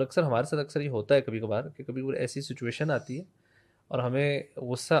 और अक्सर हमारे साथ अक्सर ये होता है कभी कभार कि कभी कोई ऐसी सिचुएशन आती है और हमें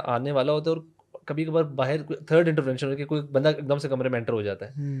गुस्सा आने वाला होता है और कभी कभार बाहर थर्ड इंटरवेंशन हो कि कोई बंदा एकदम से कमरे में एंटर हो जाता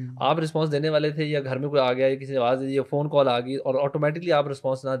है. आप रिस्पांस देने वाले थे या घर में कोई आ गया या किसी ने आवाज़ दे दी या फ़ोन कॉल आ गई और ऑटोमेटिकली आप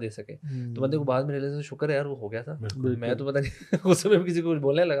रिस्पांस ना दे सके, तो बंदे को बाद में रियलाइज, शुक्र है यार वो हो गया था, मैं तो पता नहीं उस समय किसी को कुछ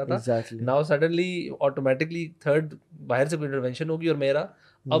बोलने लगा था. नाउ सडनली ऑटोमेटिकली थर्ड बाहर से कोई इंटरवेंशन होगी और मेरा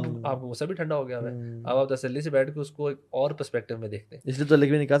अब आपको गुस्सा भी ठंडा हो गया है. अब आप तसल्ली से बैठ के उसको एक और पर्सपेक्टिव में देखते हैं. इसलिए तो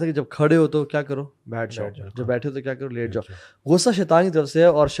लेकिन नहीं कहा था कि जब खड़े हो तो क्या करो, बैठ जाओ. जब बैठे हो तो क्या करो, लेट जाओ. गुस्सा शैतान की तरफ से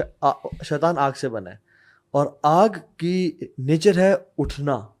है और शैतान आग से बना है और आग की नेचर है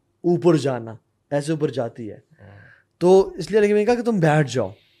उठना, ऊपर जाना, ऐसे ऊपर जाती है. तो इसलिए लेकिन मैंने कहा कि तुम बैठ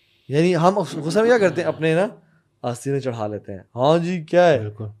जाओ. यानी हम गुस्सा में क्या करते हैं, अपने ना आस्तीने चढ़ा लेते हैं. हाँ जी क्या है,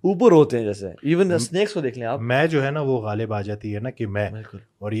 ऊपर होते हैं. जैसे इवन स्नेक्स को देख लें आप, मैं जो है ना वो गालिब आ जाती है ना कि मैं.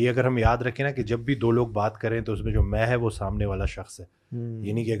 और ये अगर हम याद रखें ना कि जब भी 2 लोग बात करें तो उसमें जो मैं है वो सामने वाला शख्स है.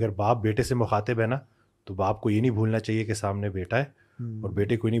 यानी कि अगर बाप बेटे से मुखातिब है ना, तो बाप को ये नहीं भूलना चाहिए कि सामने बेटा है और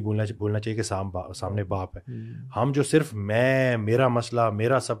बेटे को नहीं भूलना चाहिए कि सामने बाप है. हम जो सिर्फ मैं, मेरा मसला,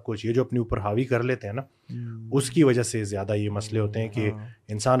 मेरा सब कुछ, ये जो अपने ऊपर हावी कर लेते हैं ना, उसकी वजह से ज़्यादा ये मसले होते हैं कि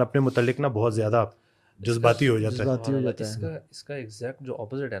इंसान अपने मुतल्लिक ना बहुत ज़्यादा जज्बाती हो जाता है. इसका एग्जैक्ट जो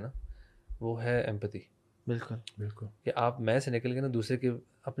ऑपोजिट है ना, वो है एम्पैथी. बिल्कुल बिल्कुल. कि आप मैं से निकल के ना दूसरे के,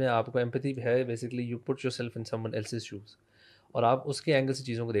 अपने आप को, एम्पैथी है basically you put yourself in someone else's shoes और आप उसके एंगल से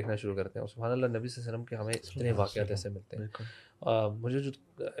चीज़ों को देखना शुरू करते हैं. सुभान अल्लाह, नबी सल्लल्लाहु अलैहि वसल्लम के हमें इतने वाक़यात ऐसे मिलते हैं. मुझे जो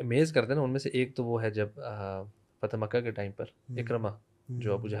अमेज़ करते हैं ना, उनमें से एक तो वो है जब फतह मक्का के टाइम पर इकरमा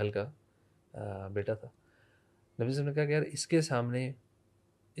जो अबू जहल का बेटा था, नबी सल्लल्लाहु अलैहि वसल्लम ने कहा कि यार इसके सामने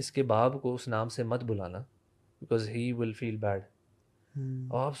इसके बाप को उस नाम से मत बुलाना because he will feel bad.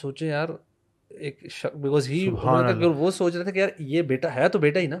 और आप सोचें यार, बिकॉज ही वो सोच रहे थे कि यार ये बेटा है तो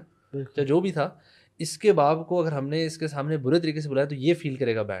बेटा ही ना, चाहे जो भी था, इसके बाप को अगर हमने इसके सामने बुरे तरीके से बुलाया तो ये फील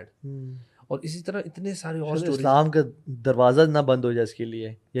करेगा बैड. और इसी तरह इतने सारे और स्टोरीज. इस्लाम का दरवाज़ा ना बंद हो जाए इसके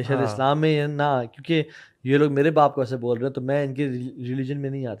लिए, या शायद इस्लाम में ना, क्योंकि ये लोग मेरे बाप को ऐसे बोल रहे हैं तो मैं इनके रिलीजन में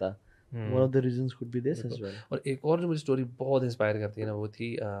नहीं आता. One of the reasons could be this as well. और एक और जो मुझे स्टोरी बहुत इंस्पायर करती है ना, वो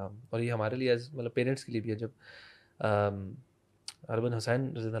थी और ये हमारे लिए मतलब पेरेंट्स के लिए भी है. जब अरबन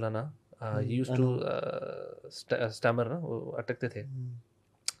हुसैन रज़ी अल्लाह अन्हु ही यूज्ड टू स्टैमर ना, वो अटकते थे.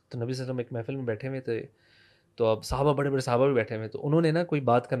 तो नबी सल्लल्लाहु अलैहि वसल्लम एक महफिल में बैठे हुए थे, तो अब साहबा, बड़े बड़े साहबा भी बैठे हुए, तो उन्होंने ना कोई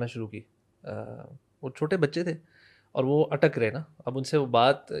बात करना शुरू की. वो छोटे बच्चे थे और वो अटक रहे ना. अब उनसे वो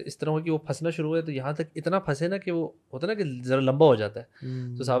बात इस तरह हो कि वो फंसना शुरू हुए, तो यहाँ तक इतना फंसे ना कि वो होता ना कि ज़रा लंबा हो जाता है.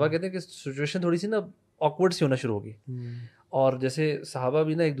 तो साहबा कहते हैं कि सिचुएशन थोड़ी सी ना ऑकवर्ड सी होना शुरू होगी. और जैसे साहबा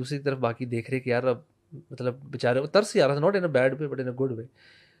भी ना एक दूसरी तरफ बाकी देख रहे कि यार अब मतलब बेचारे तरस ही आ रहा था, not in a bad way but in a good way.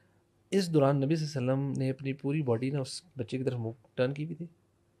 इस दौरान नबी सल्लल्लाहु अलैहि वसल्लम ने अपनी पूरी बॉडी ना उस बच्चे की तरफ मुँह टर्न की हुई थी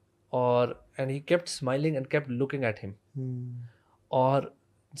और and he kept smiling and kept looking at him. और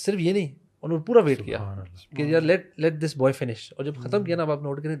सिर्फ ये नहीं, उन्होंने पूरा वेट किया कि यार लेट दिस बॉय फिनिश. और जब ख़त्म किया ना, आप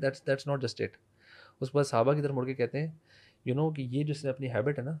नोट करें, दैट्स नॉट जस्ट इट. उसके बाद साहबा की तरफ मुड़ के कहते हैं, यू नो कि ये जो इसने अपनी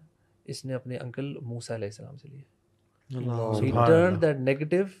हैबिट है ना, इसने अपने अंकल मूसा अलैहिस्सलाम से ली. He turn that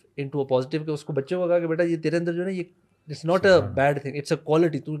negative into a positive. कि उसको बच्चे को कहा कि बेटा ये तेरे अंदर जो है ना, ये it's not a bad thing, it's a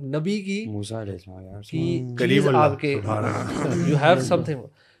quality. तू नबी की मूसा अलैहिस्सलाम यार की आपके यू हैव समथिंग.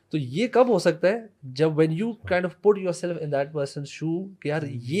 तो ये कब हो सकता है, जब when you kind of put yourself in that person shoe कि यार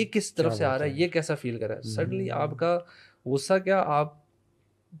ये किस तरफ से आ रहा है, ये कैसा फील कर रहा है. सडनली आपका गुस्सा क्या, आप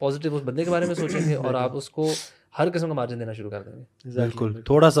पॉजिटिव उस बंदे के बारे में सोचेंगे और आप उसको हर किस्म का मार्जिन देना शुरू कर देंगे. बिल्कुल.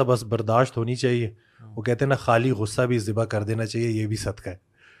 थोड़ा सा बस बर्दाश्त होनी चाहिए. वो कहते हैं ना, खाली गुस्सा भी ज़िबा कर देना चाहिए, ये भी सदका है.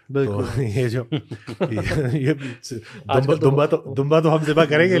 बिल्कुल. तो ये जो ये दुम्बा तो हम ज़िबा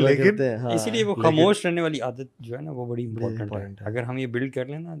करेंगे, लेकिन इसीलिए वो खामोश रहने वाली आदत जो है ना, वो बड़ी इम्पोर्टेंट है. अगर हम ये बिल्ड कर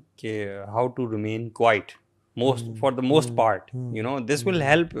लें ना कि how to remain quiet for the most part, you know, this will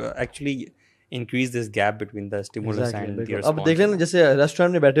help actually increase this gap between the stimulus and the response. अब देख लेना, जैसे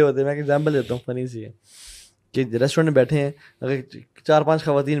रेस्टोरेंट में बैठे होते हैं, मैं एक एग्जांपल देता हूँ, फनी सी है. کہ ریسٹورینٹ میں بیٹھے ہیں, اگر 4-5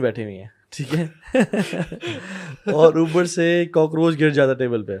 خواتین بیٹھی ہوئی ہیں, ٹھیک ہے, اور اوپر سے کاکروچ گر جاتا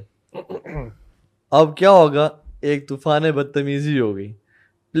ٹیبل پہ, اب کیا ہوگا؟ ایک طوفان بدتمیزی ہو گئی,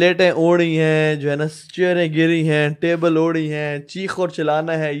 پلیٹیں اوڑی ہیں, جو ہے نا چیئریں گری ہیں, ٹیبل اوڑی ہیں, چیخ اور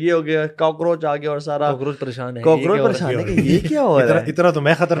چلانا ہے, یہ ہو گیا, کاکروچ آ گیا اور سارا کاکروچ پریشان ہے, کاکروچ پریشان ہے کہ یہ کیا ہو رہا ہے. اتنا تو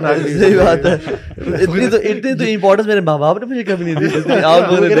میں خطرناک نہیں. صحیح بات ہے, اتنی تو امپورٹنس میرے ماں باپ نے مجھے کبھی نہیں دی, آپ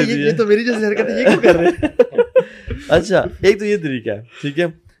لوگوں نے دے دی ہے. یہ تو میری جیسی حرکت ہے, یہ کیوں کر رہے ہیں؟ اچھا, ایک تو یہ طریقہ ہے, ٹھیک ہے.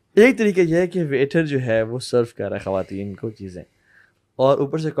 ایک طریقہ یہ ہے کہ ویٹر جو ہے وہ سرو کر رہا ہے خواتین کو چیزیں, اور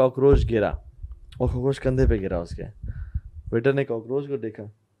اوپر سے کاکروچ گرا, اور کاکروچ کندھے پہ گرا اس کے. ویٹر نے کاکروچ کو دیکھا,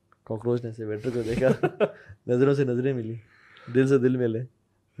 کاکروچ نے ایسے ویٹر کو دیکھا, نظروں سے نظریں ملی, دل سے دل ملے,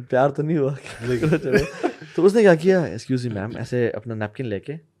 پیار تو نہیں ہوا. تو اس نے کیا کیا, ایکسکیوز می میم, ایسے اپنا نیپکن لے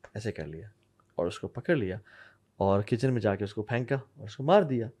کے ایسے کر لیا, اور اس کو پکڑ لیا, اور کچن میں جا کے اس کو پھینکا اور اس کو مار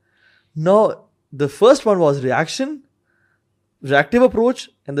دیا. نو the first one was reactive approach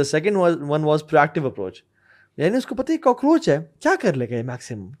and the second one was proactive approach. یعنی اس کو پتہ ہے کاکروچ ہے, کیا کر لے گا یہ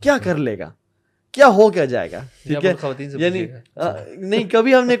میکسیمم, کیا کر لے گا, کیا ہو کیا جائے گا, ٹھیک ہے. یعنی نہیں,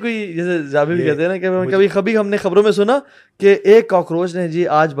 کبھی ہم نے کوئی, جیسے جابر بھی کہتے ہیں نا, کبھی ہم نے خبروں میں سنا کہ ایک کاکروچ نے جی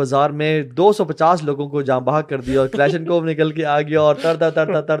آج بازار میں 250 لوگوں کو جاں بحق کر دیا, اور کلیشن کو نکل کے آ گیا اور ترتا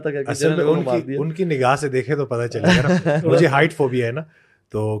ترتا ترتا کر کے ان کی نگاہ سے دیکھے تو پتہ چلے گا نا. مجھے ہائٹ فوبیا ہے نا,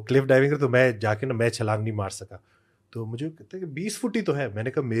 تو کلف ڈائیونگ تو میں جا کے نا میں چھلانگ نہیں مار سکا, تو مجھے کہتے ہیں کہ 20 فٹ ہی تو ہے. میں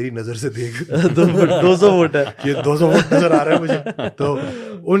نے کہا میری نظر سے دیکھ 200 فٹ ہے, یہ 200 فٹ نظر آ رہا ہے مجھے, تو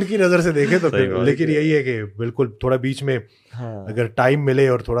ان کی نظر سے دیکھے تو پھر. لیکن یہی ہے کہ بالکل تھوڑا بیچ میں اگر ٹائم ملے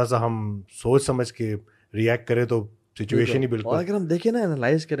اور تھوڑا سا ہم سوچ سمجھ کے ریئیکٹ کریں تو سچویشن ہی بالکل. اور اگر ہم دیکھیں نا,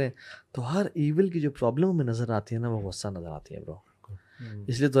 انالائز کریں, تو ہر ایول کی جو پرابلم ہمیں نظر آتی ہے نا, وہ غصہ نظر آتی ہے برو.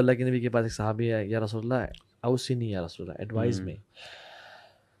 اس لیے تو اللہ کے نبی کے پاس ایک صحابی ہے, یا رسول اللہ اوصنی یا رسول اللہ, ایڈوائز میں.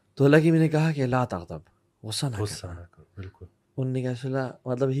 تو اللہ کی میں نے کہا کہ لا تغضب, غصہ نہ کر. بالکل. انہوں نے کہا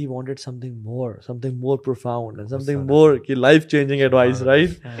مطلب he wanted something more profound and something more کہ life changing advice,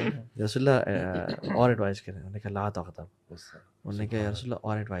 right? رسول اللہ اور ایڈوائز کریں. انہوں نے کہا لا تغضب. انہوں نے کہا رسول اللہ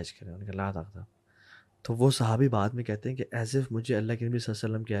اور ایڈوائز کریں. انہوں نے کہا لا تغضب. تو وہ صحابی بعد میں کہتے ہیں کہ ایز اف مجھے اللہ کے نبی صلی اللہ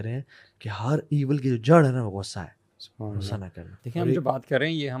علیہ وسلم کہہ رہے ہیں کہ ہر ایول کی جو جڑ ہے نا وہ غصہ ہے, غصہ نہ کرنا. دیکھیں ہم جو بات کر رہے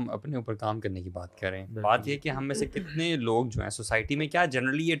ہیں یہ ہم اپنے اوپر کام کرنے کی بات کر رہے ہیں. بات یہ کہ ہم میں سے کتنے لوگ جو ہیں سوسائٹی میں, کیا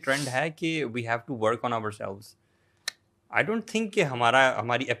جنرلی یہ ٹرینڈ ہے کہ we have to work on ourselves. I don't think کہ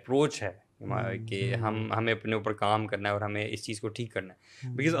ہماری اپروچ ہے کہ ہمیں اپنے اوپر کام کرنا ہے اور ہمیں اس چیز کو ٹھیک کرنا ہے.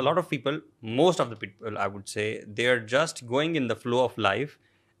 Because a lot of people, most of the people I would say, they are just going in the flow of life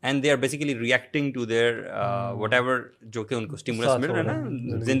and they are basically reacting to their whatever جو کہ ان کو اسٹیمولس مل رہا ہے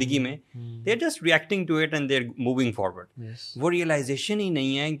نا زندگی میں, they are just reacting to it and they are moving forward. وہ ریئلائزیشن ہی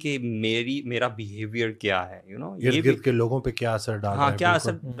نہیں ہے کہ میرا بیہیویئر کیا ہے, یو نو, ارد گرد کے لوگوں پہ کیا اثر ڈال رہا ہے. ہاں, کیا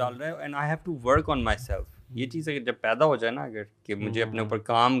اثر ڈال رہا ہے, and I have to work on myself. یہ چیز اگر جب پیدا ہو جائے نا, اگر کہ مجھے اپنے اوپر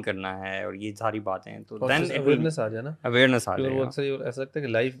کام کرنا ہے اور یہ ساری باتیں, تو دین اویئرنیس آ جائے نا, اویئرنیس آ جائے. وہ اکثر ایسا لگتا ہے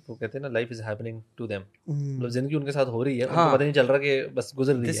کہ لائف, وہ کہتے ہیں نا life is happening to them, مطلب زندگی ان کے ساتھ ہو رہی ہے, ان کو پتہ نہیں چل رہا کہ بس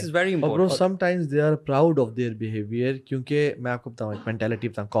گزر رہی ہے. دس از ویری اور important. Sometimes they are proud of their behaviour. کیونکہ میں آپ کو بتاؤں ایک مینٹیلٹی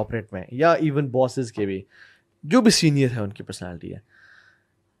بتاؤں کارپوریٹ میں, یا ایون باسز کے بھی, جو بھی سینئر ہے ان کی پرسنالٹی ہے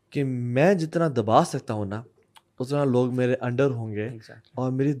کہ میں جتنا دبا سکتا ہوں نا اتنا لوگ میرے انڈر ہوں گے,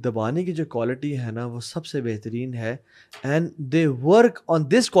 اور میری دبانے کی جو کوالٹی ہے نا وہ سب سے بہترین ہے. And they work on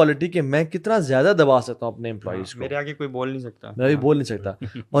this quality کہ میں کتنا زیادہ دبا سکتا ہوں اپنے امپلائیز کو. میرے آگے کوئی بول نہیں سکتا, میں بھی بول نہیں سکتا,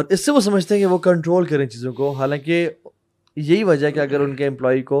 اور اس سے وہ سمجھتے ہیں کہ وہ کنٹرول کریں چیزوں کو. حالانکہ یہی وجہ ہے کہ اگر ان کے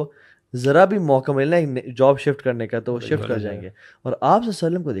امپلائی کو ذرا بھی موقع ملنا ہے جاب شفٹ کرنے کا تو وہ شفٹ کر جائیں گے. اور آپ صلی اللہ علیہ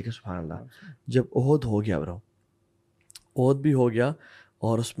وسلم کو دیکھیں, سبحان اللہ, جب احد ہو گیا برو, احد بھی ہو گیا,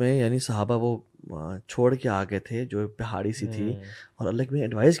 اور اس میں یعنی صحابہ وہ چھوڑ کے آ گئے تھے جو پہاڑی سی تھی, اور اللہ کے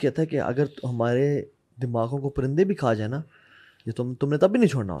ایڈوائز کیا تھا کہ اگر ہمارے دماغوں کو پرندے بھی کھا جائے نا, یہ تم نے تب بھی نہیں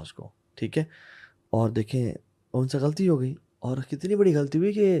چھوڑنا اس کو, ٹھیک ہے. اور دیکھیں ان سے غلطی ہو گئی, اور کتنی بڑی غلطی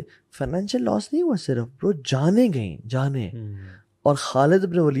ہوئی کہ فائنینشیل لاس نہیں ہوا صرف برو, جانے گئیں جانے. اور خالد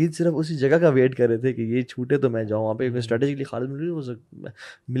بن ولید صرف اسی جگہ کا ویٹ کر رہے تھے کہ یہ چھوٹے تو میں جاؤں وہاں پہ. Strategically Khalid bin Walid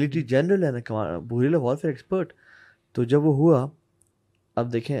military general ہے نا, بحریہ وارفیئر ایکسپرٹ. تو جب وہ ہوا,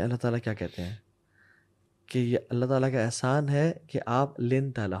 اب دیکھیں اللہ تعالیٰ کیا کہتے ہیں کہ یہ اللہ تعالیٰ کا احسان ہے کہ آپ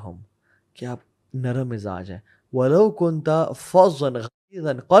لن تلہم, کہ آپ نرم مزاج ہیں. ولو کنت فظا غلیظ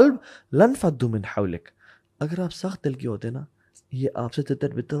القلب لانفضوا من حولک, اگر آپ سخت دل کے ہوتے نا یہ آپ سے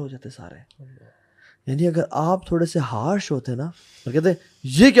تتر بتر ہو جاتے سارے. یعنی اگر آپ تھوڑے سے ہارش ہوتے نا اور کہتے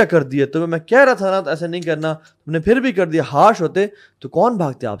یہ کیا کر دیا تمہیں, میں کہہ رہا تھا نا ایسا نہیں کرنا, تم نے پھر بھی کر دیا, ہارش ہوتے تو کون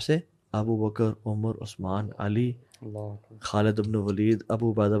بھاگتے آپ سے؟ ابو بکر, عمر, عثمان, علی, خالد بن ولید,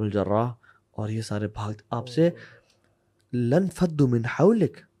 ابو عبیدہ بن الجراح, اور یہ سارے بھاگتے آپ سے. لن فدوا من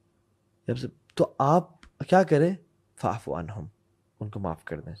حولک, تو آپ کیا کریں, فاعف عنہم, ان کو معاف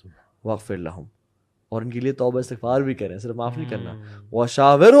کر دیں, واغفر لہم, اور ان کے لیے توبہ استغفار بھی کریں, صرف معاف نہیں کرنا,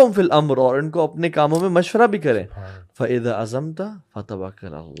 وشاورہم فی الامر, اور ان کو اپنے کاموں میں مشورہ بھی کریں. فاذا عزمت فتوکل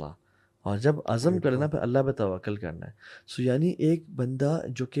علی اللہ, اور جب عزم کرنا پھر اللہ پہ توکل کرنا ہے. سو یعنی ایک بندہ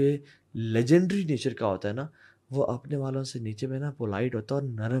جو کہ لیجنڈری نیچر کا ہوتا ہے نا, وہ اپنے والوں سے نیچے میں نا پولائٹ ہوتا ہے اور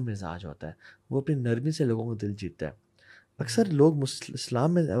نرم مزاج ہوتا ہے, وہ اپنی نرمی سے لوگوں کو دل جیتتا ہے. اکثر لوگ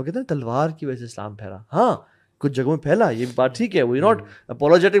اسلام میں وہ کہتے ہیں تلوار کی وجہ سے اسلام پھیلا, ہاں کچھ جگہوں میں پھیلا, یہ بات ٹھیک ہے, وی ناٹ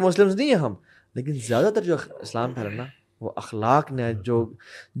اپولوجیٹک مسلمز نہیں ہیں ہم, لیکن زیادہ تر جو اسلام پھیلا نا وہ اخلاق نے, جو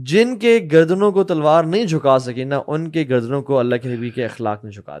جن کے گردنوں کو تلوار نہیں جھکا سکی نا, ان کے گردنوں کو اللہ کے حبیب کے اخلاق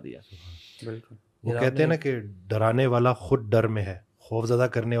نے جھکا دیا. بالکل. وہ کہتے ہیں نا کہ ڈرانے والا خود ڈر میں ہے, خوف زدہ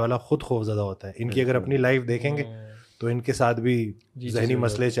کرنے والا خود خوف زدہ ہوتا ہے. ان کی اگر اپنی لائف دیکھیں گے تو ان کے ساتھ بھی ذہنی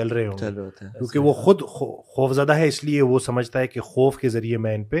مسئلے چل رہے ہوں گے, کیونکہ وہ خود خوف زدہ ہے, اس لیے وہ سمجھتا ہے کہ خوف کے ذریعے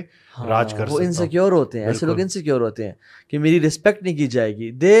میں ان پہ راج کر سکتا ہوں. وہ انسیکیور ہوتے ہیں, ایسے لوگ انسیکیور ہوتے ہیں کہ میری رسپیکٹ نہیں کی جائے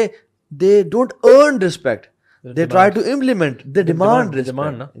گی. they don't earn respect, they try to implement, they demand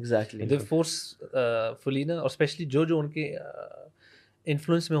respect. Exactly. they forcefully نا, اور اسپیشلی جو ان کے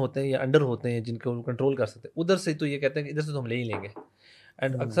انفلوئنس میں ہوتے ہیں یا انڈر ہوتے ہیں, جن کو کنٹرول کر سکتے ہیں, ادھر سے تو یہ کہتے ہیں کہ ادھر سے تو ہم لے ہی لیں گے.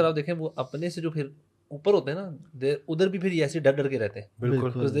 اینڈ اکثر آپ دیکھیں وہ اپنے سے جو پھر اوپر ہوتے ہیں نا, ادھر بھی پھر یہ ایسے ڈر کے رہتے ہیں.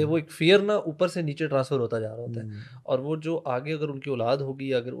 بالکل. وہ ایک فیئر نا اوپر سے نیچے ٹرانسفر ہوتا جا رہا ہوتا ہے, اور وہ جو آگے اگر ان کی اولاد ہوگی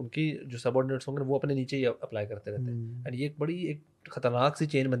یا اگر ان کی جو سب آرڈینیٹس ہوں گے وہ اپنے نیچے ہی اپلائی کرتے رہتے ہیں. اینڈ یہ ایک بڑی ایک خطرناک سی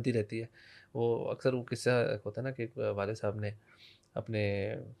چین بنتی رہتی ہے. وہ اکثر وہ قصہ ہوتا ہے نا کہ ایک والد صاحب نے اپنے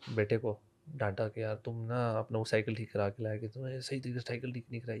بیٹے کو ڈانٹا کہ یار تم نا اپنا وہ سائیکل ٹھیک کرا کے لایا, کہ تم نے صحیح طریقے سے سائیکل ٹھیک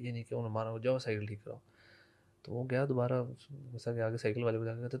نہیں کرائی, یہ نہیں کہ انہوں نے مارا, جاؤ سائیکل ٹھیک کراؤ. تو وہ گیا دوبارہ, جیسا کہ آگے سائیکل والے کو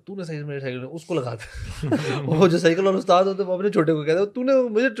جا کے کہتے تو نے صحیح میری سائیکل اس کو لگا دے. وہ جو سائیکل والا استاد ہوتے وہ اپنے چھوٹے کو کہتے تو نے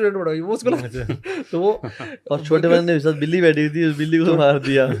مجھے ٹرینڈ بڑھائی, وہ اس کو لگا. تو وہ اور چھوٹے بندے کے ساتھ بلی بیٹھی ہوئی تھی, اس بلی کو مار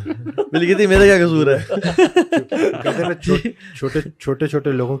دیا. بلی کہتی میرا کیا قصور ہے. چھوٹے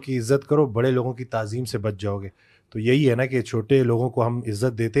چھوٹے لوگوں کی عزت کرو, بڑے لوگوں کی تعظیم سے بچ جاؤ گے. تو یہی ہے نا کہ چھوٹے لوگوں کو ہم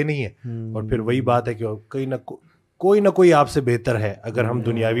عزت دیتے نہیں ہیں, اور پھر وہی بات ہے کہ کوئی نہ کوئی آپ سے بہتر ہے اگر ہم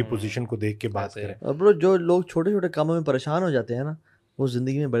دنیاوی پوزیشن کو دیکھ کے بات کریں. اور برو جو لوگ چھوٹے چھوٹے کاموں میں پریشان ہو جاتے ہیں نا, وہ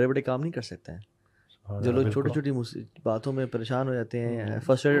زندگی میں بڑے بڑے کام نہیں کر سکتے ہیں. جو لوگ چھوٹی چھوٹی باتوں میں پریشان ہو جاتے ہیں,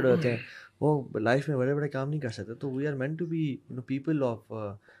 فرسٹریٹڈ ہو جاتے ہیں, وہ لائف میں بڑے بڑے کام نہیں کر سکتے. تو we are meant to be people of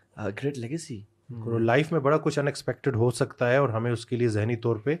great legacy. Life میں بڑا کچھ ان ایکسپیکٹڈ ہو سکتا ہے, اور ہمیں اس کے لیے ذہنی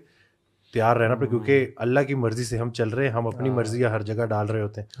طور پہ تیار رہنا پڑے, کیونکہ اللہ کی مرضی سے ہم چل رہے ہیں, ہم اپنی مرضیاں ہر جگہ ڈال رہے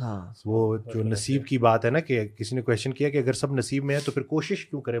ہوتے ہیں. وہ جو نصیب کی بات ہے نا, کہ کسی نے کویشچن کیا کہ اگر سب نصیب میں ہے تو پھر کوشش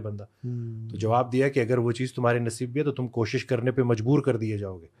کیوں کرے بندہ, تو جواب دیا کہ اگر وہ چیز تمہارے نصیب بھی ہے تو تم کوشش کرنے پہ مجبور کر دیے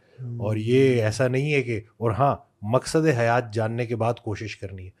جاؤ گے. اور یہ ایسا نہیں ہے کہ, اور ہاں مقصد حیات جاننے کے بعد کوشش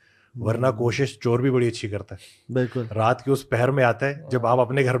کرنی ہے, ورنہ کوشش چور بھی بڑی اچھی کرتا ہے. بالکل. رات کے اس پہر میں آتا ہے جب آپ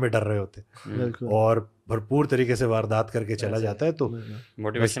اپنے گھر میں ڈر رہے ہوتے ہیں, اور بھرپور طریقے سے واردات کر کے چلا جاتا ہے. تو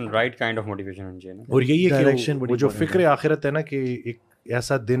motivation right kind of motivation ہونی چاہیے. اور یہی ہے کہ وہ جو فکر آخرت ہے نا, کہ ایک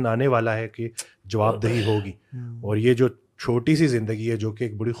ایسا دن آنے والا ہے کہ جواب دہی ہوگی, اور یہ جو چھوٹی سی زندگی ہے جو کہ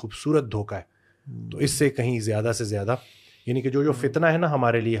ایک بڑی خوبصورت دھوکہ ہے, تو اس سے کہیں زیادہ سے زیادہ, یعنی کہ جو فتنہ ہے نا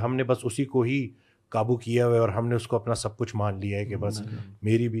ہمارے لیے, ہم نے بس اسی کو ہی قابو کیا ہوا ہے, اور ہم نے اس کو اپنا سب کچھ مان لیا ہے کہ بس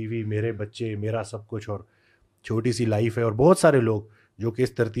میری بیوی, میرے بچے, میرا سب کچھ, اور چھوٹی سی لائف ہے. اور بہت سارے لوگ جو کہ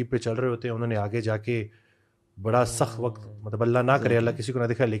اس ترتیب پہ چل رہے ہوتے ہیں, انہوں نے آگے جا کے بڑا سخت وقت, مطلب اللہ نہ کرے, اللہ کسی کو نہ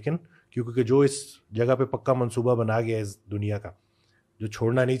دکھا, لیکن کیونکہ جو اس جگہ پہ پکا منصوبہ بنا گیا ہے اس دنیا کا, جو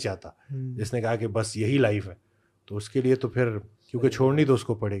چھوڑنا نہیں چاہتا, جس نے کہا کہ بس یہی لائف ہے, تو اس کے لیے تو پھر کیونکہ چھوڑنی تو اس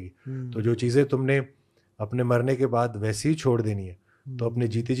کو پڑے گی. تو جو چیزیں تم نے اپنے مرنے کے بعد ویسے ہی چھوڑ دینی ہے, تو اپنے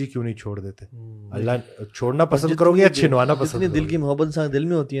جیتے جی کیوں نہیں چھوڑ دیتے. اللہ چھوڑنا پسند کرو گے یا چھنوانا پسند. جتنی دل کی محبت انسان دل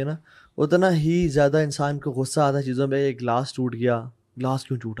میں ہوتی ہے نا, اتنا ہی زیادہ انسان کو غصہ آتا ہے چیزوں پہ. ایک گلاس ٹوٹ گیا, گلاس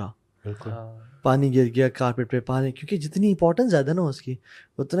کیوں ٹوٹا, پانی گر گیا کارپیٹ پہ, پانی, کیونکہ جتنی امپورٹنس زیادہ ہے نا اس کی,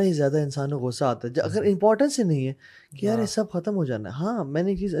 اتنا ہی زیادہ انسان کو غصہ آتا ہے. اگر امپورٹنس ہی نہیں ہے کہ یار یہ سب ختم ہو جانا ہے, ہاں میں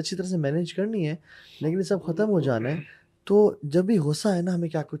نے یہ چیز اچھی طرح سے مینیج کرنی ہے, لیکن یہ سب ختم ہو جانا ہے, تو جب بھی غصہ ہے نا, ہمیں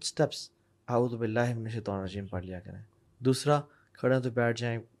کیا کچھ اسٹیپس اعوذ باللہ من الشیطان الرجیم پڑھ لیا کریں. دوسرا, کھڑے ہیں تو بیٹھ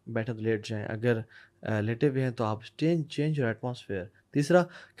جائیں, بیٹھے تو لیٹ جائیں, اگر لیٹے ہوئے ہیں تو آپ چینج یور ایٹماسفیئر. تیسرا,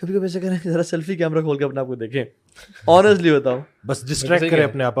 کبھی کبھی ایسا کریں کہ ذرا سیلفی کیمرہ کھول کے اپنے آپ کو دیکھیں, آنیسٹلی بتاؤ, بس ڈسٹریکٹ کرے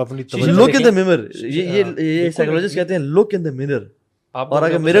اپنے آپ, اپنی لک ان دا مرر. یہ سائیکولوجسٹ کہتے ہیں لک ان دا مرر, اور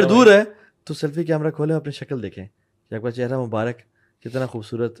اگر مرر دور ہے تو سیلفی کیمرہ کھولیں, اپنی شکل دیکھیں کہ آپ کا چہرہ مبارک کتنا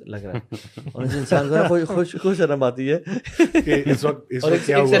خوبصورت لگ رہا ہے, اور اس انسان کو خوش شرم آتی ہے کہ اس وقت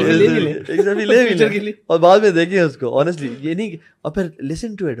کیا ہوا, ایک سیلفی لے بھی اور بعد میں دیکھیں اس کو آنیسٹلی. یہ نہیں, اور پھر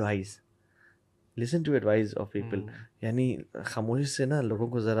listen to advise of people, یعنی خاموشی سے نا لوگوں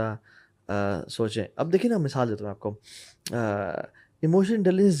کو ذرا سوچیں. اب دیکھیں نا, مثال دیتا ہوں آپ کو, emotional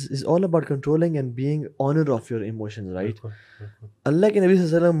intelligence is all about controlling and being honor of your emotions, right? بالکل اللہ کے نبی صلی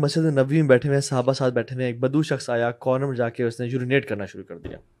اللہ علیہ وسلم مسجد نبوی میں بیٹھے ہوئے ہیں, صحابہ ساتھ بیٹھے ہوئے ہیں, ایک بدو شخص آیا, کارنر میں جا کے اس نے یورینیٹ کرنا شروع کر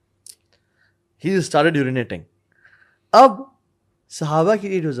دیا. He started urinating. اب صحابہ کے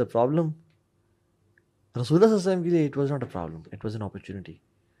لیے it was a problem, رسول اللہ صلی اللہ علیہ وسلم کے لیے it was not a problem, it was an opportunity.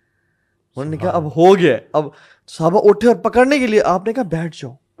 انہوں نے کہا اب ہو گیا, اب صحابہ اٹھے اور پکڑنے کے لیے, آپ نے کہا بیٹھ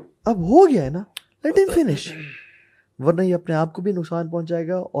جاؤ, اب ہو گیا ہے نا, let him finish, ورنہ یہ اپنے آپ کو بھی نقصان پہنچائے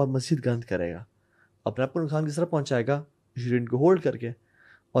گا اور مسجد گند کرے گا. اپنے آپ کو نقصان کس طرح پہنچائے گا, یورین کو ہولڈ کر کے,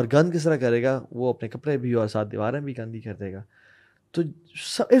 اور گند کس طرح کرے گا, وہ اپنے کپڑے بھی اور ساتھ دیواریں بھی گندی کر دے گا. تو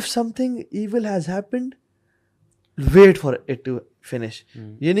if something evil has happened, wait for it to finish.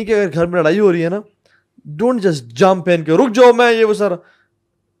 یہ نہیں کہ اگر گھر میں لڑائی ہو رہی ہے نا, ڈونٹ جسٹ جمپ ان کے رک جاؤ میں یہ وہ سارا,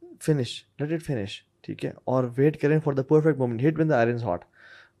 finish, let it finish, ٹھیک ہے, اور ویٹ کریں for the perfect moment, hit when the iron is hot.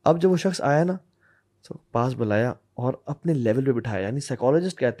 اب جب وہ شخص آیا نا تو پاس بلایا اور اپنے لیول پہ بٹھایا. یعنی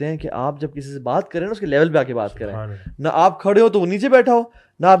سائیکالوجسٹ کہتے ہیں کہ آپ جب کسی سے بات کریں نا اس کے لیول پہ آ کے بات کریں, نہ آپ کھڑے ہو تو وہ نیچے بیٹھا ہو,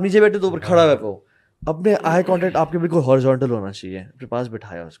 نہ آپ نیچے بیٹھے تو اوپر کھڑا ہوا ہو. اپنے آئی کانٹیکٹ آپ کے بالکل ہارزونٹل ہونا چاہیے. اپنے پاس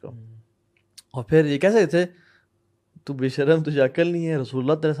بٹھایا اس کو, اور پھر یہ کیسے تھے, تو بے شرم, تجھے عقل نہیں ہے, رسول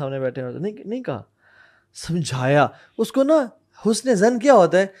اللہ تیرے سامنے بیٹھے ہوئے, نہیں کہا, سمجھایا اس کو. نا حسن ظن کیا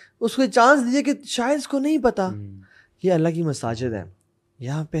ہوتا ہے, اس کو چانس دیجیے کہ شاید اس کو نہیں پتا, یہ اللہ کی مساجد ہے,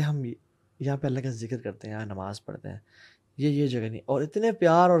 یہاں پہ ہم یہاں پہ اللہ کا ذکر کرتے ہیں, یہاں نماز پڑھتے ہیں, یہ جگہ نہیں. اور اتنے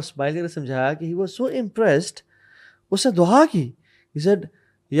پیار اور اسمائل کر کے سمجھایا کہ ہی واز سو امپریسڈ. اس نے دعا کی, ہی سیڈ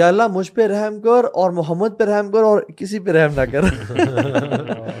یا اللہ مجھ پہ رحم کر اور محمد پہ رحم کر اور کسی پہ رحم نہ کر.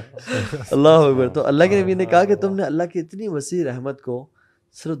 اللہ اکبر. تو اللہ کے نبی نے کہا کہ تم نے اللہ کی اتنی وسیع رحمت کو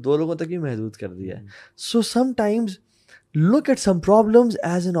صرف 2 لوگوں تک ہی محدود کر دیا ہے. سو some times look at some problems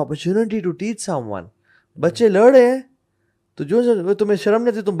as an opportunity to teach someone. بچے لڑ رہے ہیں تو جو تمہیں شرم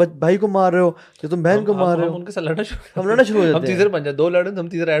نہیں آتی, تم بھائی کو مار رہے ہو یا تم بہن کو مار رہے ہو, ان کے ساتھ لڑنا ہم لڑنا شروع ہو جاتے ہیں. ہم تیسرے بن جائے, 2 لڑیں تو ہم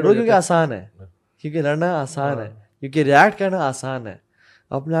تیسرا ایڈ ہو کیونکہ آسان ہے, کیونکہ لڑنا آسان ہے, کیونکہ ریئیکٹ کرنا آسان ہے.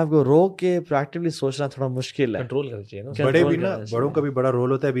 اپنے آپ کو روک کے پریکٹیکلی سوچنا تھوڑا مشکل ہے. کنٹرول کرنا چاہیے نا. بڑے بھی نا, بڑوں کا بھی بڑا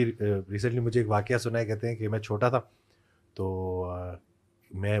رول ہوتا ہے. ابھی ریسنٹلی مجھے ایک واقعہ سنا ہے, کہتے ہیں کہ میں چھوٹا تھا تو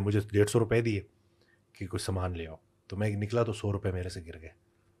مجھے 150 روپے دیے کہ کچھ سامان لے آؤ, تو میں نکلا تو 100 روپے میرے سے گر گئے,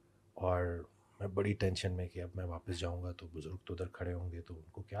 اور میں بڑی ٹینشن میں کہ اب میں واپس جاؤں گا تو بزرگ تو ادھر کھڑے ہوں گے, تو ان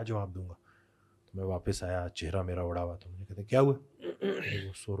کو کیا جواب دوں گا. تو میں واپس آیا, چہرہ میرا اڑا ہوا. تو مجھے کہتے کیا ہوا,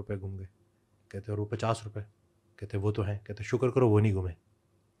 وہ 100 روپے گم گئے. کہتے اور وہ 50 روپے, کہتے وہ تو ہیں. کہتے شکر کرو وہ نہیں گمے.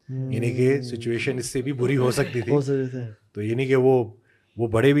 یعنی کہ سچویشن اس سے بھی بری ہو سکتی تھی. تو یعنی کہ وہ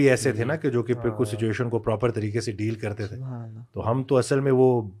بڑے بھی ایسے تھے نا کہ جو کہ بالکل سچویشن کو پراپر طریقے سے ڈیل کرتے تھے. تو ہم تو اصل میں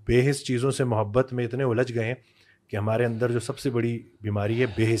وہ بے حس چیزوں سے محبت میں اتنے الجھ گئے ہیں کہ ہمارے اندر جو سب سے بڑی بیماری ہے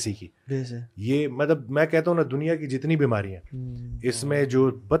بے حسی کی. یہ مطلب میں کہتا ہوں نا, دنیا کی جتنی بیماری ہیں اس میں جو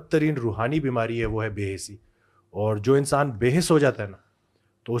بدترین روحانی بیماری ہے وہ ہے بے حسی. اور جو انسان بے حس ہو جاتا ہے نا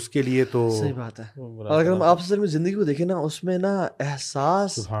تو اس کے لیے تو صحیح بات ہے. اور اگر ہم آپ سے میں زندگی کو دیکھیں نا, اس میں نا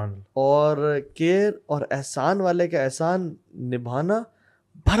احساس اور کیئر اور احسان والے کا احسان نبھانا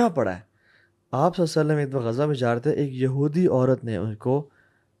بھرا پڑا ہے. آپ صلی اللہ علیہ وسلم ایک دفعہ غزوہ میں جا رہے تھے, ایک یہودی عورت نے ان کو,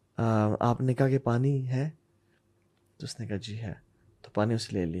 آپ نے کہا کہ پانی ہے, تو اس نے کہا جی ہے, تو پانی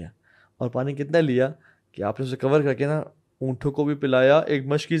اسے لے لیا. اور پانی کتنا لیا کہ آپ نے اسے کور کر کے نا اونٹوں کو بھی پلایا, ایک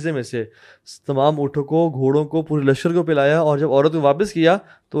مشکیزے میں سے تمام اونٹوں کو, گھوڑوں کو, پورے لشکر کو پلایا. اور جب عورت کو واپس کیا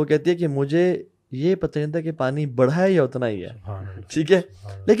تو وہ کہتی ہے کہ مجھے یہ پتہ نہیں تھا کہ پانی بڑھا ہے یا اتنا ہی ہے. ٹھیک ہے,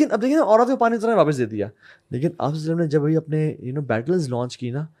 لیکن اب دیکھیں نا, عورت کو پانی اتنا واپس دے دیا. لیکن آپ نے جب وہی اپنے بیٹلز لانچ کی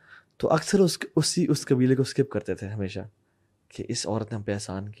نا, تو اکثر اس قبیلے کو اسکپ کرتے تھے ہمیشہ کہ اس عورت نے ہم پہ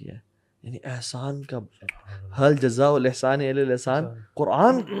احسان کیا ہے. یعنی احسان کا حل جزاء الاحسان الا الاحسان,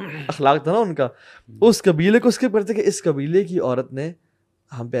 قرآن اخلاق تھا نا ان کا. اس قبیلے کو اسکپ کرتے کہ اس قبیلے کی عورت نے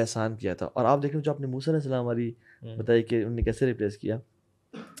ہم پہ احسان کیا تھا. اور آپ دیکھیں جو آپ نے موسیٰ علیہ السلام والی بتائی کہ انہوں نے کیسے ریپلیس کیا.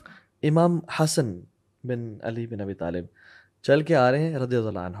 امام حسن بن علی بن ابی طالب چل کے آ رہے ہیں رضی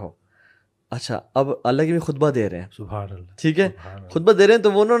اللہ عنہ. اچھا, اب اللہ کی بھی خطبہ دے رہے ہیں, سبحان اللہ, ٹھیک ہے, خطبہ دے رہے ہیں.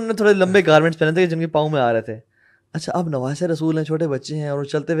 تو وہ انہوں نے تھوڑے لمبے گارمنٹس پہنے تھے جن کے پاؤں میں آ رہے تھے. اچھا, اب نواسہ رسول ہیں, چھوٹے بچے ہیں, اور وہ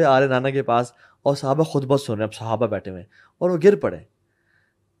چلتے ہوئے آ رہے نانا کے پاس, اور صحابہ خطبہ سن رہے ہیں. اب صحابہ بیٹھے ہوئے اور وہ گر پڑے.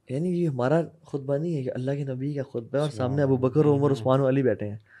 یعنی یہ ہمارا خطبہ نہیں ہے, کہ اللہ کے نبی کا خطبہ ہے, اور سامنے ابو بکر, عمر, عثمان و علی بیٹھے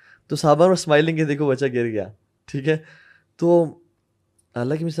ہیں. تو صحابہ اور اسمائلنگ کے دیکھو بچہ گر گیا. ٹھیک ہے, تو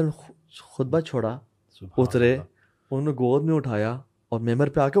اللہ کے مثال خطبہ چھوڑا, اترے, انہوں نے گود میں اٹھایا اور ممبر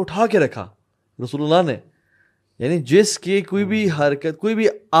پہ آ کے اٹھا کے رکھا رسول اللہ نے. یعنی جس کی کوئی بھی حرکت, کوئی بھی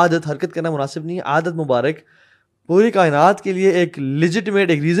عادت, حرکت کرنا مناسب نہیں ہے, عادت مبارک پوری کائنات کے لیے ایک لیجٹمیٹ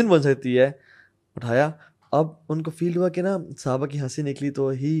ایک ریزن بن سکتی ہے, اٹھایا. اب ان کو فیل ہوا کہ نا صحابہ کی ہنسی نکلی, تو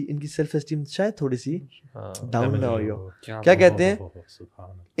ان کی سیلف اسٹیم شاید تھوڑی سی ڈاؤن نہ ہوئی ہو. کیا کہتے ہیں,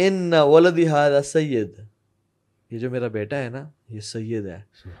 ان ولدی ھذا سید, یہ جو میرا بیٹا ہے نا یہ سید ہے.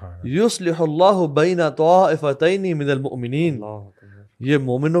 سبحان یصلح اللہ بین طائفتین من المؤمنین, یہ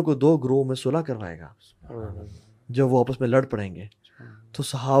مومنوں کو دو گروہ میں صلح کروائے گا جب وہ آپس میں لڑ پڑیں گے. تو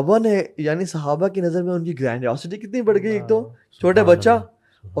صحابہ نے یعنی صحابہ کی نظر میں ان کی گرینڈیوسٹی کتنی بڑھ گئی, ایک تو چھوٹے بچہ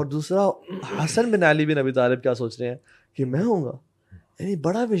اور دوسرا حسن بن علی بن ابی طالب کیا سوچ رہے ہیں کہ میں ہوں گا, یعنی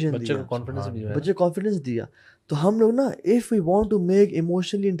بڑا ویژن بچے دیا, کو کانفیڈنس بھی ہے. بچے کانفیڈنس دیا. تو ہم لوگ نا if we want to make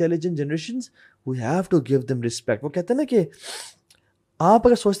emotionally intelligent generations we have to give them respect. وہ کہتے ہیں نا کہ آپ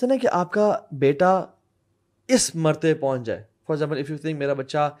اگر سوچتے ہیں نا کہ آپ کا بیٹا اس مرتبے پہنچ جائے, for example if you think میرا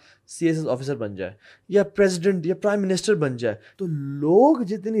بچہ CSS آفیسر بن جائے یا پریزیڈنٹ یا پرائم منسٹر بن جائے, تو لوگ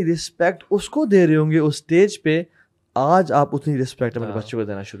جتنی رسپیکٹ اس کو دے رہے ہوں گے اس اسٹیج پہ, آج آپ اتنی رسپیکٹ اپنے بچوں کو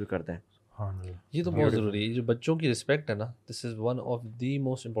دینا شروع کر دیں. یہ تو بہت ضروری ہے, جو بچوں کی رسپیکٹ ہے نا, this is one of the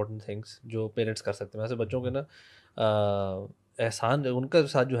most important things جو پیرنٹس کر سکتے ہیں. ویسے بچوں کے نا احسان ان کا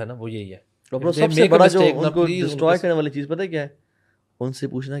ساتھ جو ہے نا وہ یہی ہے. اور سب سے بڑا جو ان کو ڈسٹروائے کرنے والی چیز پتہ کیا ہے, ان سے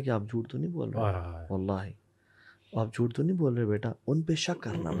پوچھنا کہ آپ جھوٹ تو نہیں بول رہے, واللہ آپ جھوٹ تو نہیں بول رہے بیٹا, ان پہ شک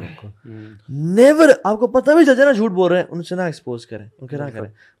کرنا. نیور, آپ کو پتہ بھی چل جائے نا جھوٹ بول رہے ہیں, ان سے نہ ایکسپوز کریں, ان کے نہ کریں,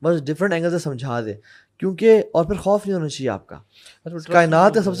 بس ڈفرینٹ اینگل سے سمجھا دیں. کیونکہ اور پھر خوف نہیں ہونا چاہیے آپ کا.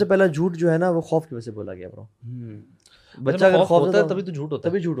 کائنات کا سب سے پہلا جھوٹ جو ہے نا وہ خوف کی وجہ سے بولا گیا برو. بچہ اگر خوف ہوتا ہے تبھی تو جھوٹ ہوتا ہے.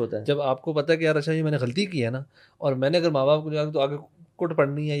 تبھی جھوٹ ہوتا ہے جب آپ کو پتہ ہے کہ یار اچھا یہ میں نے غلطی کی ہے نا, اور میں نے اگر ماں باپ کو جا کے تو آگے کٹ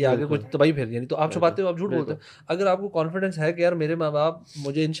پڑنی ہے یا آگے کچھ تباہی پھیرنی ہے, تو آپ چھپاتے ہو, آپ جھوٹ بولتے ہو. اگر آپ کو کانفیڈنس ہے کہ یار میرے ماں باپ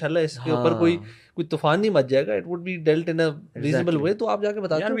مجھے انشاءاللہ اس کے اوپر کوئی طوفان نہیں مچ جائے گا, it would be dealt in a reasonable way, تو آپ جا کے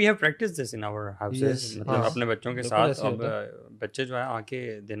بتاتے ہو. We have practice this in our houses, مطلب اپنے بچوں کے ساتھ. اب بچے جو ہے آ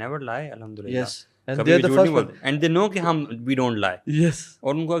کے دے نیور لائے الحمدللہ, کبھی جھوٹ نہیں بولتے, اینڈ دے نو کہ ہم وی ڈونٹ لائی.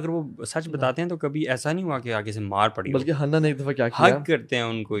 اور ان کو اگر وہ سچ بتاتے ہیں تو کبھی ایسا نہیں ہوا کہ آگے سے مار پڑی, بلکہ حنا نے ایک دفعہ کیا کیا, حق کرتے ہیں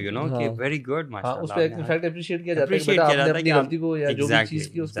ان کو, یو نو کہ ویری گڈ ماشاءاللہ. اس پہ انفیکٹ اپریشیٹ کیا جاتا ہے کہ بیٹا آپ نے اپنی غلطی کو یا جو بھی چیز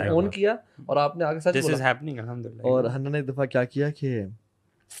کی اس کو اون کیا اور آپ نے آگے سچ بولا. دس از ہیپننگ الحمدللہ. اور حنا نے ایک دفعہ کیا کیا کہ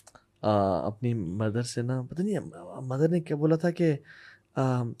اپنی مدر سے نا, پتہ نہیں مدر نے کیا بولا تھا کہ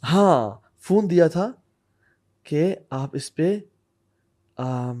ہاں فون دیا تھا کہ آپ اس پہ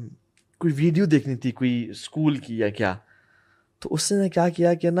کوئی ویڈیو دیکھنی تھی کوئی اسکول کی یا کیا. تو اس نے کیا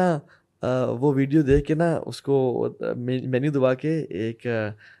کیا کہ نا وہ ویڈیو دیکھ کے نا اس کو مینیو دبا کے ایک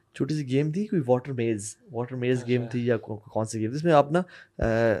چھوٹی سی گیم تھی, کوئی واٹر میز گیم تھی یا کون سی گیم, جس میں آپ نا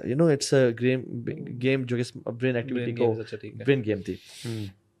یو نو اٹس گیم جو کہ برین ایکٹیویٹی کو برین گیم تھی.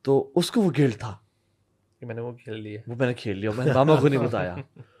 تو اس کو وہ گلٹ تھا کہ میں نے وہ کھیل لیا, وہ میں نے کھیل لیا, میں نے ماما کو نہیں بتایا.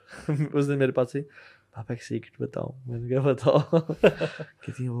 اس دن میرے پاس سے پاپا ایک سیکرٹ بتاؤ, میں نے کیا بتاؤ,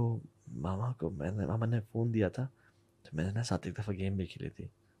 کہتی وہ ماما نے فون دیا تھا تو میں نے نا ساتھ ایک دفعہ گیم بھی کھیلی تھی.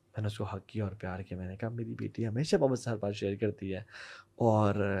 میں نے اس کو حق کیا اور پیار کیا. میں نے کہا میری بیٹی ہمیشہ پاپا سے ہر بات شیئر کرتی ہے,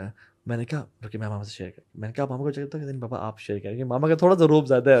 اور میں نے کہا رکے میں ماما سے شیئر کر, میں نے کہا ماما کو چاہتا ہوں کہ پاپا آپ شیئر کریں گے, ماما کا تھوڑا سا روب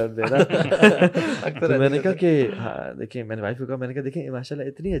زیادہ ہے میرا. میں نے کہا کہ دیکھیں, میں نے وائف کو کہا, میں نے کہا دیکھیں ماشاء اللہ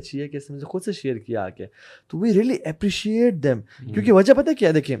اتنی اچھی ہے کہ اس نے مجھے خود سے شیئر کیا آ کے, تو وی ریئلی اپریشیٹ دیم. کیونکہ وجہ پتہ کیا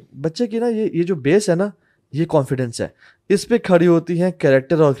ہے, دیکھیں بچے کی نا یہ جو بیس ہے نا یہ کانفیڈنس ہے, اس پہ کھڑی ہوتی ہیں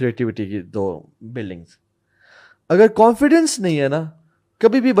کریکٹر اور کریٹیوٹی کی دو بلڈنگس. اگر کانفیڈنس نہیں ہے نا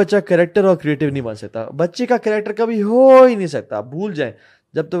کبھی بھی بچہ کریکٹر اور کریٹیو نہیں بن سکتا. بچے کا کریکٹر کبھی ہو ہی نہیں سکتا, آپ بھول جائیں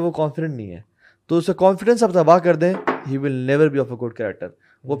جب تک وہ کانفیڈنٹ نہیں ہے. تو اس کا کانفیڈنس آپ تباہ کر دیں, he will never be of a good character.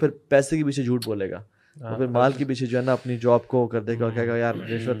 وہ پھر پیسے کے پیچھے جھوٹ بولے گا, وہ پھر مال کے پیچھے جو ہے نا اپنی جاب کو کر دے گا اور کہے گا یار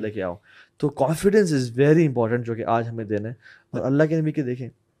رشوت لے کے آؤ. تو کانفیڈنس از ویری امپورٹنٹ جو کہ آج ہمیں دینا ہے. اور اللہ کے نبی کے دیکھیں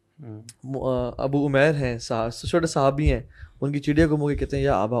ابو عمیر ہیں, چھوٹے صحابی ہیں, ان کی چڑیا کو منہ کے کہتے ہیں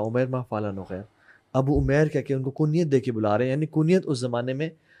یا ابا عمیر ما فعل نغیر. ابو عمیر کہہ کے ان کو کنیت دے کے بلا رہے ہیں, یعنی کنیت اس زمانے میں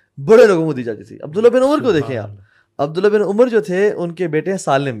بڑے لوگوں کو دی جاتی تھی. عبداللہ بن عمر کو دیکھیں آپ, عبداللہ بن عمر جو تھے ان کے بیٹے ہیں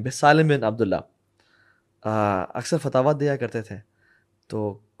سالم بن عبداللہ, اکثر فتاوات دیا کرتے تھے.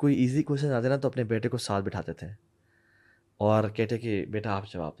 تو کوئی ایزی کوشچن آتے نا تو اپنے بیٹے کو ساتھ بٹھاتے تھے اور کہتے کہ بیٹا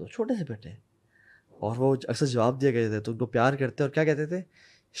آپ جواب دو, چھوٹے سے بیٹے, اور وہ اکثر جواب دیا کرتے تھے. تو ان کو پیار کرتے اور کیا کہتے تھے,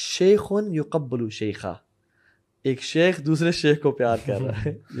 شیخن یقبل شیخا, ایک شیخ دوسرے شیخ کو پیار کر رہا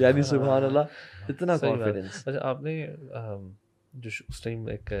ہے. یعنی سبحان اللہ, اتنا کانفیڈنس. اچھا آپ نے جو اس ٹائم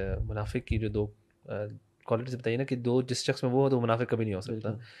ایک منافق کی جو دو کوالٹیز بتائی نا کہ دو جس شخص میں وہ ہو تو منافق کبھی نہیں ہو سکتا.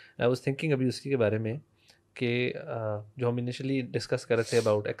 آئی واز تھنکنگ ابھی اس کے بارے میں کہ جو ہم انیشلی ڈسکس کر رہے تھے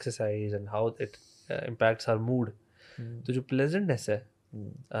about exercise and how it impacts our mood. تو جو پلیزنٹنیس ہے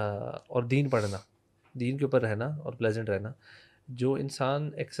اور دین پڑھنا, دین کے اوپر رہنا اور پلیزنٹ رہنا, جو انسان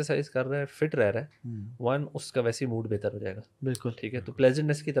ایکسرسائز کر رہا ہے فٹ رہ رہا ہے, ون اس کا ویسے موڈ بہتر ہو جائے گا. بالکل ٹھیک ہے, تو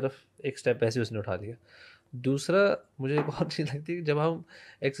پلیزنٹنیس کی طرف ایک اسٹیپ ویسے اس نے اٹھا دیا. دوسرا مجھے ایک اور چیز لگتی ہے کہ جب ہم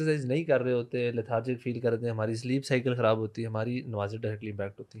ایکسرسائز نہیں کر رہے ہوتے, لیتھارجک فیل کرتے ہیں, ہماری سلیپ سائیکل خراب ہوتی ہے, ہماری نمازیں ڈائریکٹلی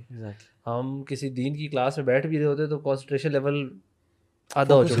امپیکٹ ہوتی ہیں. ہم کسی دین کی کلاس میں بیٹھ بھی رہے ہوتے ہیں تو کانسنٹریشن لیول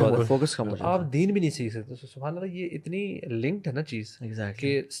آدھا ہو چکا ہوتا ہے. فوکس کم ہو جاتا آپ دین بھی نہیں سیکھ سکتے. سبحان اللہ, یہ اتنی لنکڈ ہے نا چیز ہے. Exactly.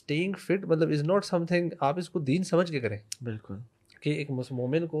 کہ اسٹیئنگ فٹ مطلب از ناٹ سم تھنگ آپ اس کو دین سمجھ کے کریں, بالکل کہ ایک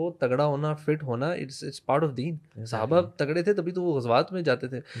مومن کو تگڑا ہونا, فٹ ہونا, اٹس پارٹ آف دین. صحابہ تگڑے تھے تبھی تو وہ غزوات میں جاتے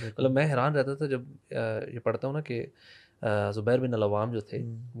تھے. مطلب میں حیران رہتا تھا جب یہ پڑھتا ہوں نا کہ زبیر بن العوام جو تھے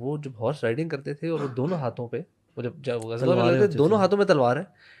وہ جب ہارس رائڈنگ کرتے تھے اور وہ دونوں ہاتھوں پہ, وہ جب غزوہ میں لگتے دونوں ہاتھوں میں تلوار ہے,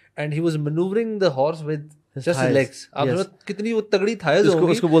 and he was manoeuvring the horse with just legs. آپ کتنی وہ تگڑی تھائز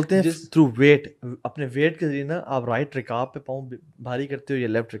ہوگی. اس کو بولتے ہیں تھرو ویٹ, اپنے ویٹ کے ذریعے نا آپ رائٹ رکاب پہ پاؤں بھاری کرتے ہو یا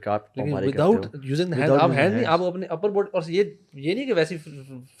لیفٹ رکاب پہ لیکن بھاری کرتے ہو وداؤٹ یوزنگ ہینڈ. آپ ہینڈ نہیں, آپ اپنے اپر باڈی. اور یہ نہیں کہ ویسی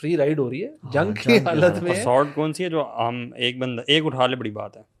فری رائڈ ہو رہی ہے, جنگ کی حالت میں. سارٹ کون سی ہے جو ہم ایک بندہ ایک اٹھا لے, بڑی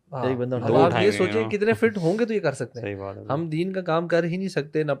بات ہے. ایک بندہ. اب آپ یہ سوچیں کتنے فٹ ہوں گے تو یہ کر سکتے ہیں. ہم دین کا کام کر ہی نہیں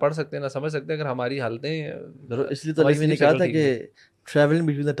سکتے, نہ پڑھ سکتے, نہ سمجھ سکتے اگر ہماری حالتیں. اس لیے تو میں نے کہا تھا کہ ٹریولنگ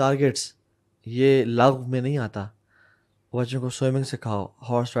بٹوین دا ٹارگیٹس یہ لغو میں نہیں آتا. بچوں کو سوئمنگ سکھاؤ,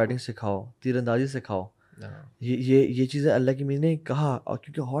 ہارس رائڈنگ سکھاؤ, تیر اندازی سکھاؤ. یہ چیزیں اللہ کی نے کہا. اور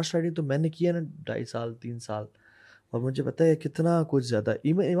کیونکہ ہارس رائڈنگ تو میں نے کیا نا 2.5 سال 3 سال, اور مجھے پتہ ہے کتنا کچھ زیادہ.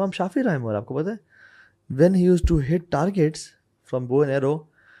 امام شافعی رحمہ اللہ, آپ کو پتہ ہے when he used to hit targets from bow and arrow,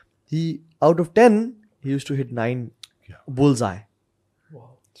 he out of 10 he used to hit 9 bullseye.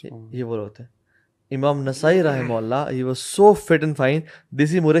 یہ وہ ہوتے ہیں. امام نسائی رحمہ اللہ, he was so fit and fine.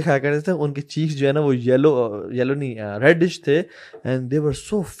 دیسی مرغے کھایا کرتے تھے, ان کے چیکس جو ہے نا وہ یلو نہیں ریڈش تھے, and they were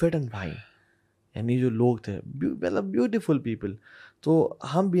so fit and fine. یعنی جو لوگ تھے مطلب بیوٹیفل پیپل. تو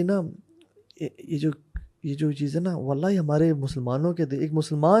ہم بھی نا یہ جو چیز ہے نا, واللہ ہمارے مسلمانوں کے ایک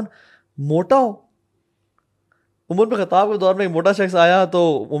مسلمان موٹا ہو. عمر بن خطاب کے دور میں ایک موٹا شخص آیا تو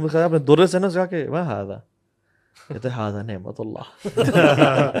عمر خطاب اپنے درے سے نا کہا کہ میں ہاضا کہتے ہاضا نعمت اللہ.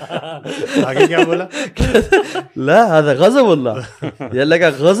 آگے کیا بولا؟ لا ہاضا غضب اللہ, یہ اللہ کا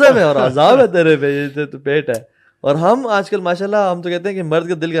غضب ہے اور عذاب ہے تیرے پہ, یہ تو پیٹ ہے. اور ہم آج کل ماشاءاللہ ہم تو کہتے ہیں کہ مرد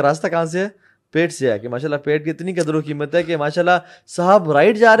کے دل کا راستہ کہاں سے ہے, پیٹ سے ہے. کہ ماشاءاللہ پیٹ کی اتنی قدر و قیمت ہے کہ ماشاءاللہ صاحب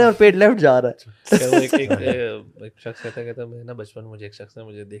رائٹ جا رہے ہیں اور پیٹ لیفٹ جا رہا ہے. ایک شخص کہتا میں نا بچپن مجھے ایک شخص نے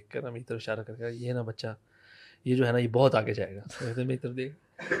مجھے دیکھ کر میری طرف اشارہ کر کے, یہ نا بچہ یہ جو ہے نا یہ بہت آگے جائے گا. کہتے میری طرف دیکھ,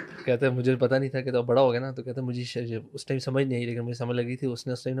 کہتے ہیں مجھے پتا نہیں تھا کہ تو بڑا ہو گیا نا, تو کہتے ہیں مجھے اس ٹائم سمجھ نہیں آئی, لیکن مجھے سمجھ لگی تھی اس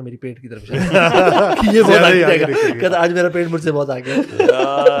نے اس ٹائم نا میری پیٹ کی طرف اشارہ یہ بہت آگے جائے گا. کہتا آج میرا پیٹ مجھ سے بہت آگے.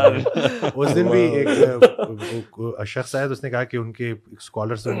 اس دن بھی ایک شخص آیا تو اس نے کہا کہ ان کے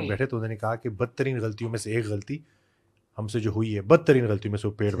اسکالرس بیٹھے تو انہوں نے کہا کہ بدترین غلطیوں میں سے ایک غلطی ہم سے جو ہوئی ہے, بدترین غلطیوں میں سے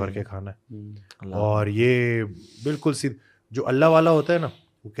وہ پیٹ بھر کے کھانا ہے. اور یہ بالکل جو اللہ والا ہوتا ہے نا,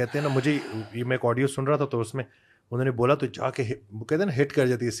 وہ کہتے ہیں نا, مجھے یہ میں ایک آڈیو سن رہا تھا تو اس میں انہوں نے بولا تو جا کے وہ کہتے ہیں نا ہٹ کر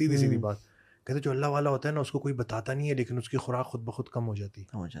جاتی ہے سیدھی بات. کہتے ہیں جو اللہ والا ہوتا ہے نا اس کو کوئی بتاتا نہیں ہے, لیکن اس کی خوراک خود بخود کم ہو جاتی ہے.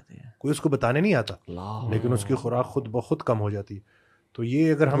 کوئی اس کو بتانے نہیں آتا لیکن اس کی خوراک خود بخود کم ہو جاتی ہے. تو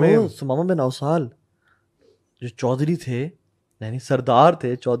یہ اگر ہمیں سمامہ بن اوصال جو چودھری تھے, یعنی سردار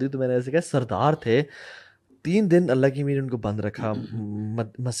تھے, چودھری تو میں نے ایسے کہا سردار تھے, 3 دن اللہ کی امیر ان کو بند رکھا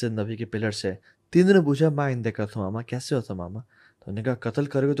مسجد نبی کے پلر سے. 3 دن پوچھا ماں اندے کا ماما کیسے ہوتا ماما, تو انہوں نے کہا قتل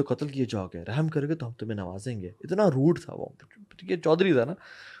کرو گے تو قتل کیے جاؤ گے, رحم کرو گے تو ہم تمہیں نوازیں گے. اتنا روڈ تھا وہ, یہ چودھری تھا نا.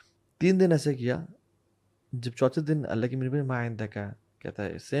 3 دن ایسے کیا. جب چوتھے دن اللہ کی امیر ماں اندے کا کہتا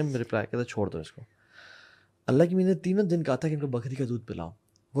ہے سیم رپلائی, کہتا ہے چھوڑ دو اس کو. اللہ کی امیر نے 3 دن کہا تھا کہ ان کو بکری کا دودھ پلاؤ.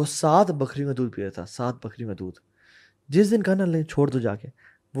 وہ 7 بکریوں کا دودھ پیا تھا, 7 بکریوں کا دودھ. جس دن کہا نا اللہ چھوڑ دو جا کے,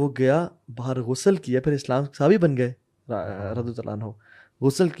 وہ گیا باہر غسل کیا, پھر اسلام صحابی بن گئے رضی اللہ عنہ.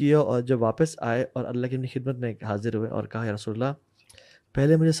 غسل کیا اور جب واپس آئے اور اللہ کی خدمت میں حاضر ہوئے اور کہا یا رسول اللہ,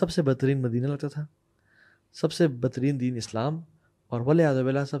 پہلے مجھے سب سے بہترین مدینہ لگتا تھا, سب سے بہترین دین اسلام, اور والعیاذ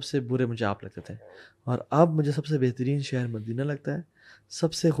باللہ سب سے برے مجھے آپ لگتے تھے, اور اب مجھے سب سے بہترین شہر مدینہ لگتا ہے,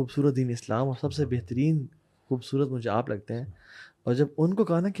 سب سے خوبصورت دین اسلام اور سب سے بہترین خوبصورت مجھے آپ لگتے ہیں. اور جب ان کو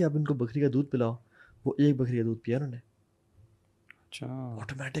کہا نا کہ اب ان کو بکری کا دودھ پلاؤ, وہ 1 بکری کا دودھ پیا انہوں نے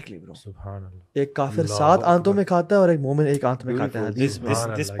آٹومیٹکلی. برو سبحان اللہ, ایک کافر 7 آنتوں میں کھاتا ہے اور ایک مومن 1 آنت میں کھاتا ہے. حدیث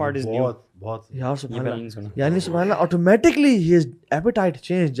دس پارٹ از نیو بہت یار سبحان اللہ, یعنی سبحان اللہ آٹومیٹکلی ہز ایپیٹائٹ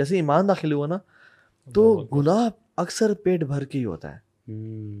چینج. جیسے ایمان داخل ہوا نا تو گناہ اکثر پیٹ بھر کے ہی ہوتا ہے.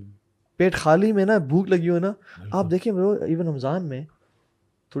 پیٹ خالی میں نا بھوک لگی ہو نا, آپ دیکھیں برو ایون رمضان میں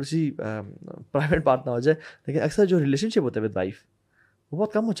تھوڑی سی پرائیویٹ بات نہ ہو جائے, لیکن اکثر جو ریلیشن شپ ہوتا ہے ود وائف وہ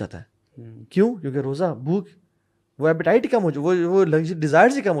بہت کم ہو جاتا ہے. کیوں؟ کیونکہ روزہ بھوک, وہ ایپیٹائٹ ہی کم ہو جاتی, وہ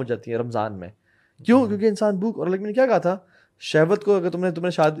ڈیزائرز ہی کم ہو جاتی ہیں رمضان میں. کیوں؟ کیونکہ انسان بھوک, اور لیکن نے کیا کہا تھا, شہوت کو اگر تم نے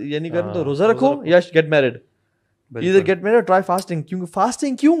شادی یہ نہیں کرنا تو روزہ رکھو یا گیٹ میرڈ, ادھر گیٹ میرڈ ٹرائی فاسٹنگ. کیونکہ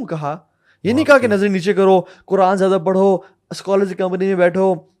فاسٹنگ کیوں کہا, یہ نہیں کہا کہ نظر نیچے کرو, قرآن زیادہ پڑھو, اسکالر کی کمپنی میں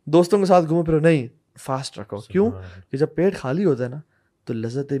بیٹھو, دوستوں کے ساتھ گھومو پھرو, نہیں, فاسٹ رکھو. کیوں؟ کہ جب پیٹ خالی ہوتا ہے نا تو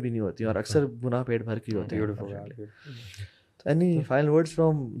لذتیں بھی نہیں ہوتی, اور اکثر گناہ پیٹ بھر کے ہوتے ہیں. Any final words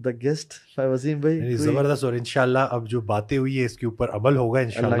from the guest, Wasim بھائی؟ زبردست. اور انشاءاللہ اب جو باتیں ہوئی ہے اس کے اوپر عمل ہوگا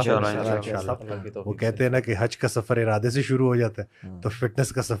انشاءاللہ. وہ کہتے ہیں نا کہ حج کا سفر ارادے سے شروع ہو جاتا ہے, تو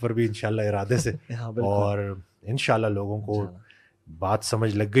فٹنس کا سفر بھی انشاءاللہ ارادے سے. اور انشاءاللہ لوگوں کو بات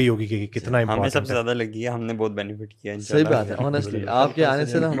سمجھ لگ گئی ہوگی کہ کتنا ہمیں امپورٹنٹ سب سے زیادہ لگی ہے, ہم نے بہت بینیفٹ کیا. صحیح بات ہے, آنیسٹلی آپ کے آنے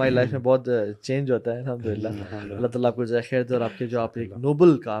سے نا ہماری لائف میں بہت چینج ہوتا ہے الحمدللہ. اللہ تعالیٰ آپ کو جزائے خیر دے, اور آپ کے جو آپ ایک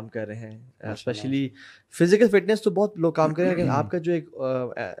نوبل کام کر رہے ہیں, اسپیشلی فزیکل فٹنس تو بہت لوگ کام کریں, لیکن آپ کا جو ایک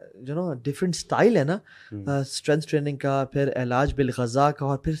جو نا ڈفرینٹ اسٹائل ہے نا اسٹرینتھ ٹریننگ کا, پھر علاج بالغذا کا,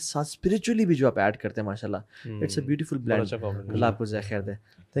 اور پھر ساتھ اسپریچولی بھی جو آپ ایڈ کرتے ہیں ماشاء اللہ, اٹس اے بیوٹیفل بلینڈ. اللہ آپ کو جزائے خیر دے.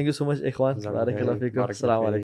 تھینک یو سو مچ اخوان, بارک اللہ فیکم, السلام علیکم.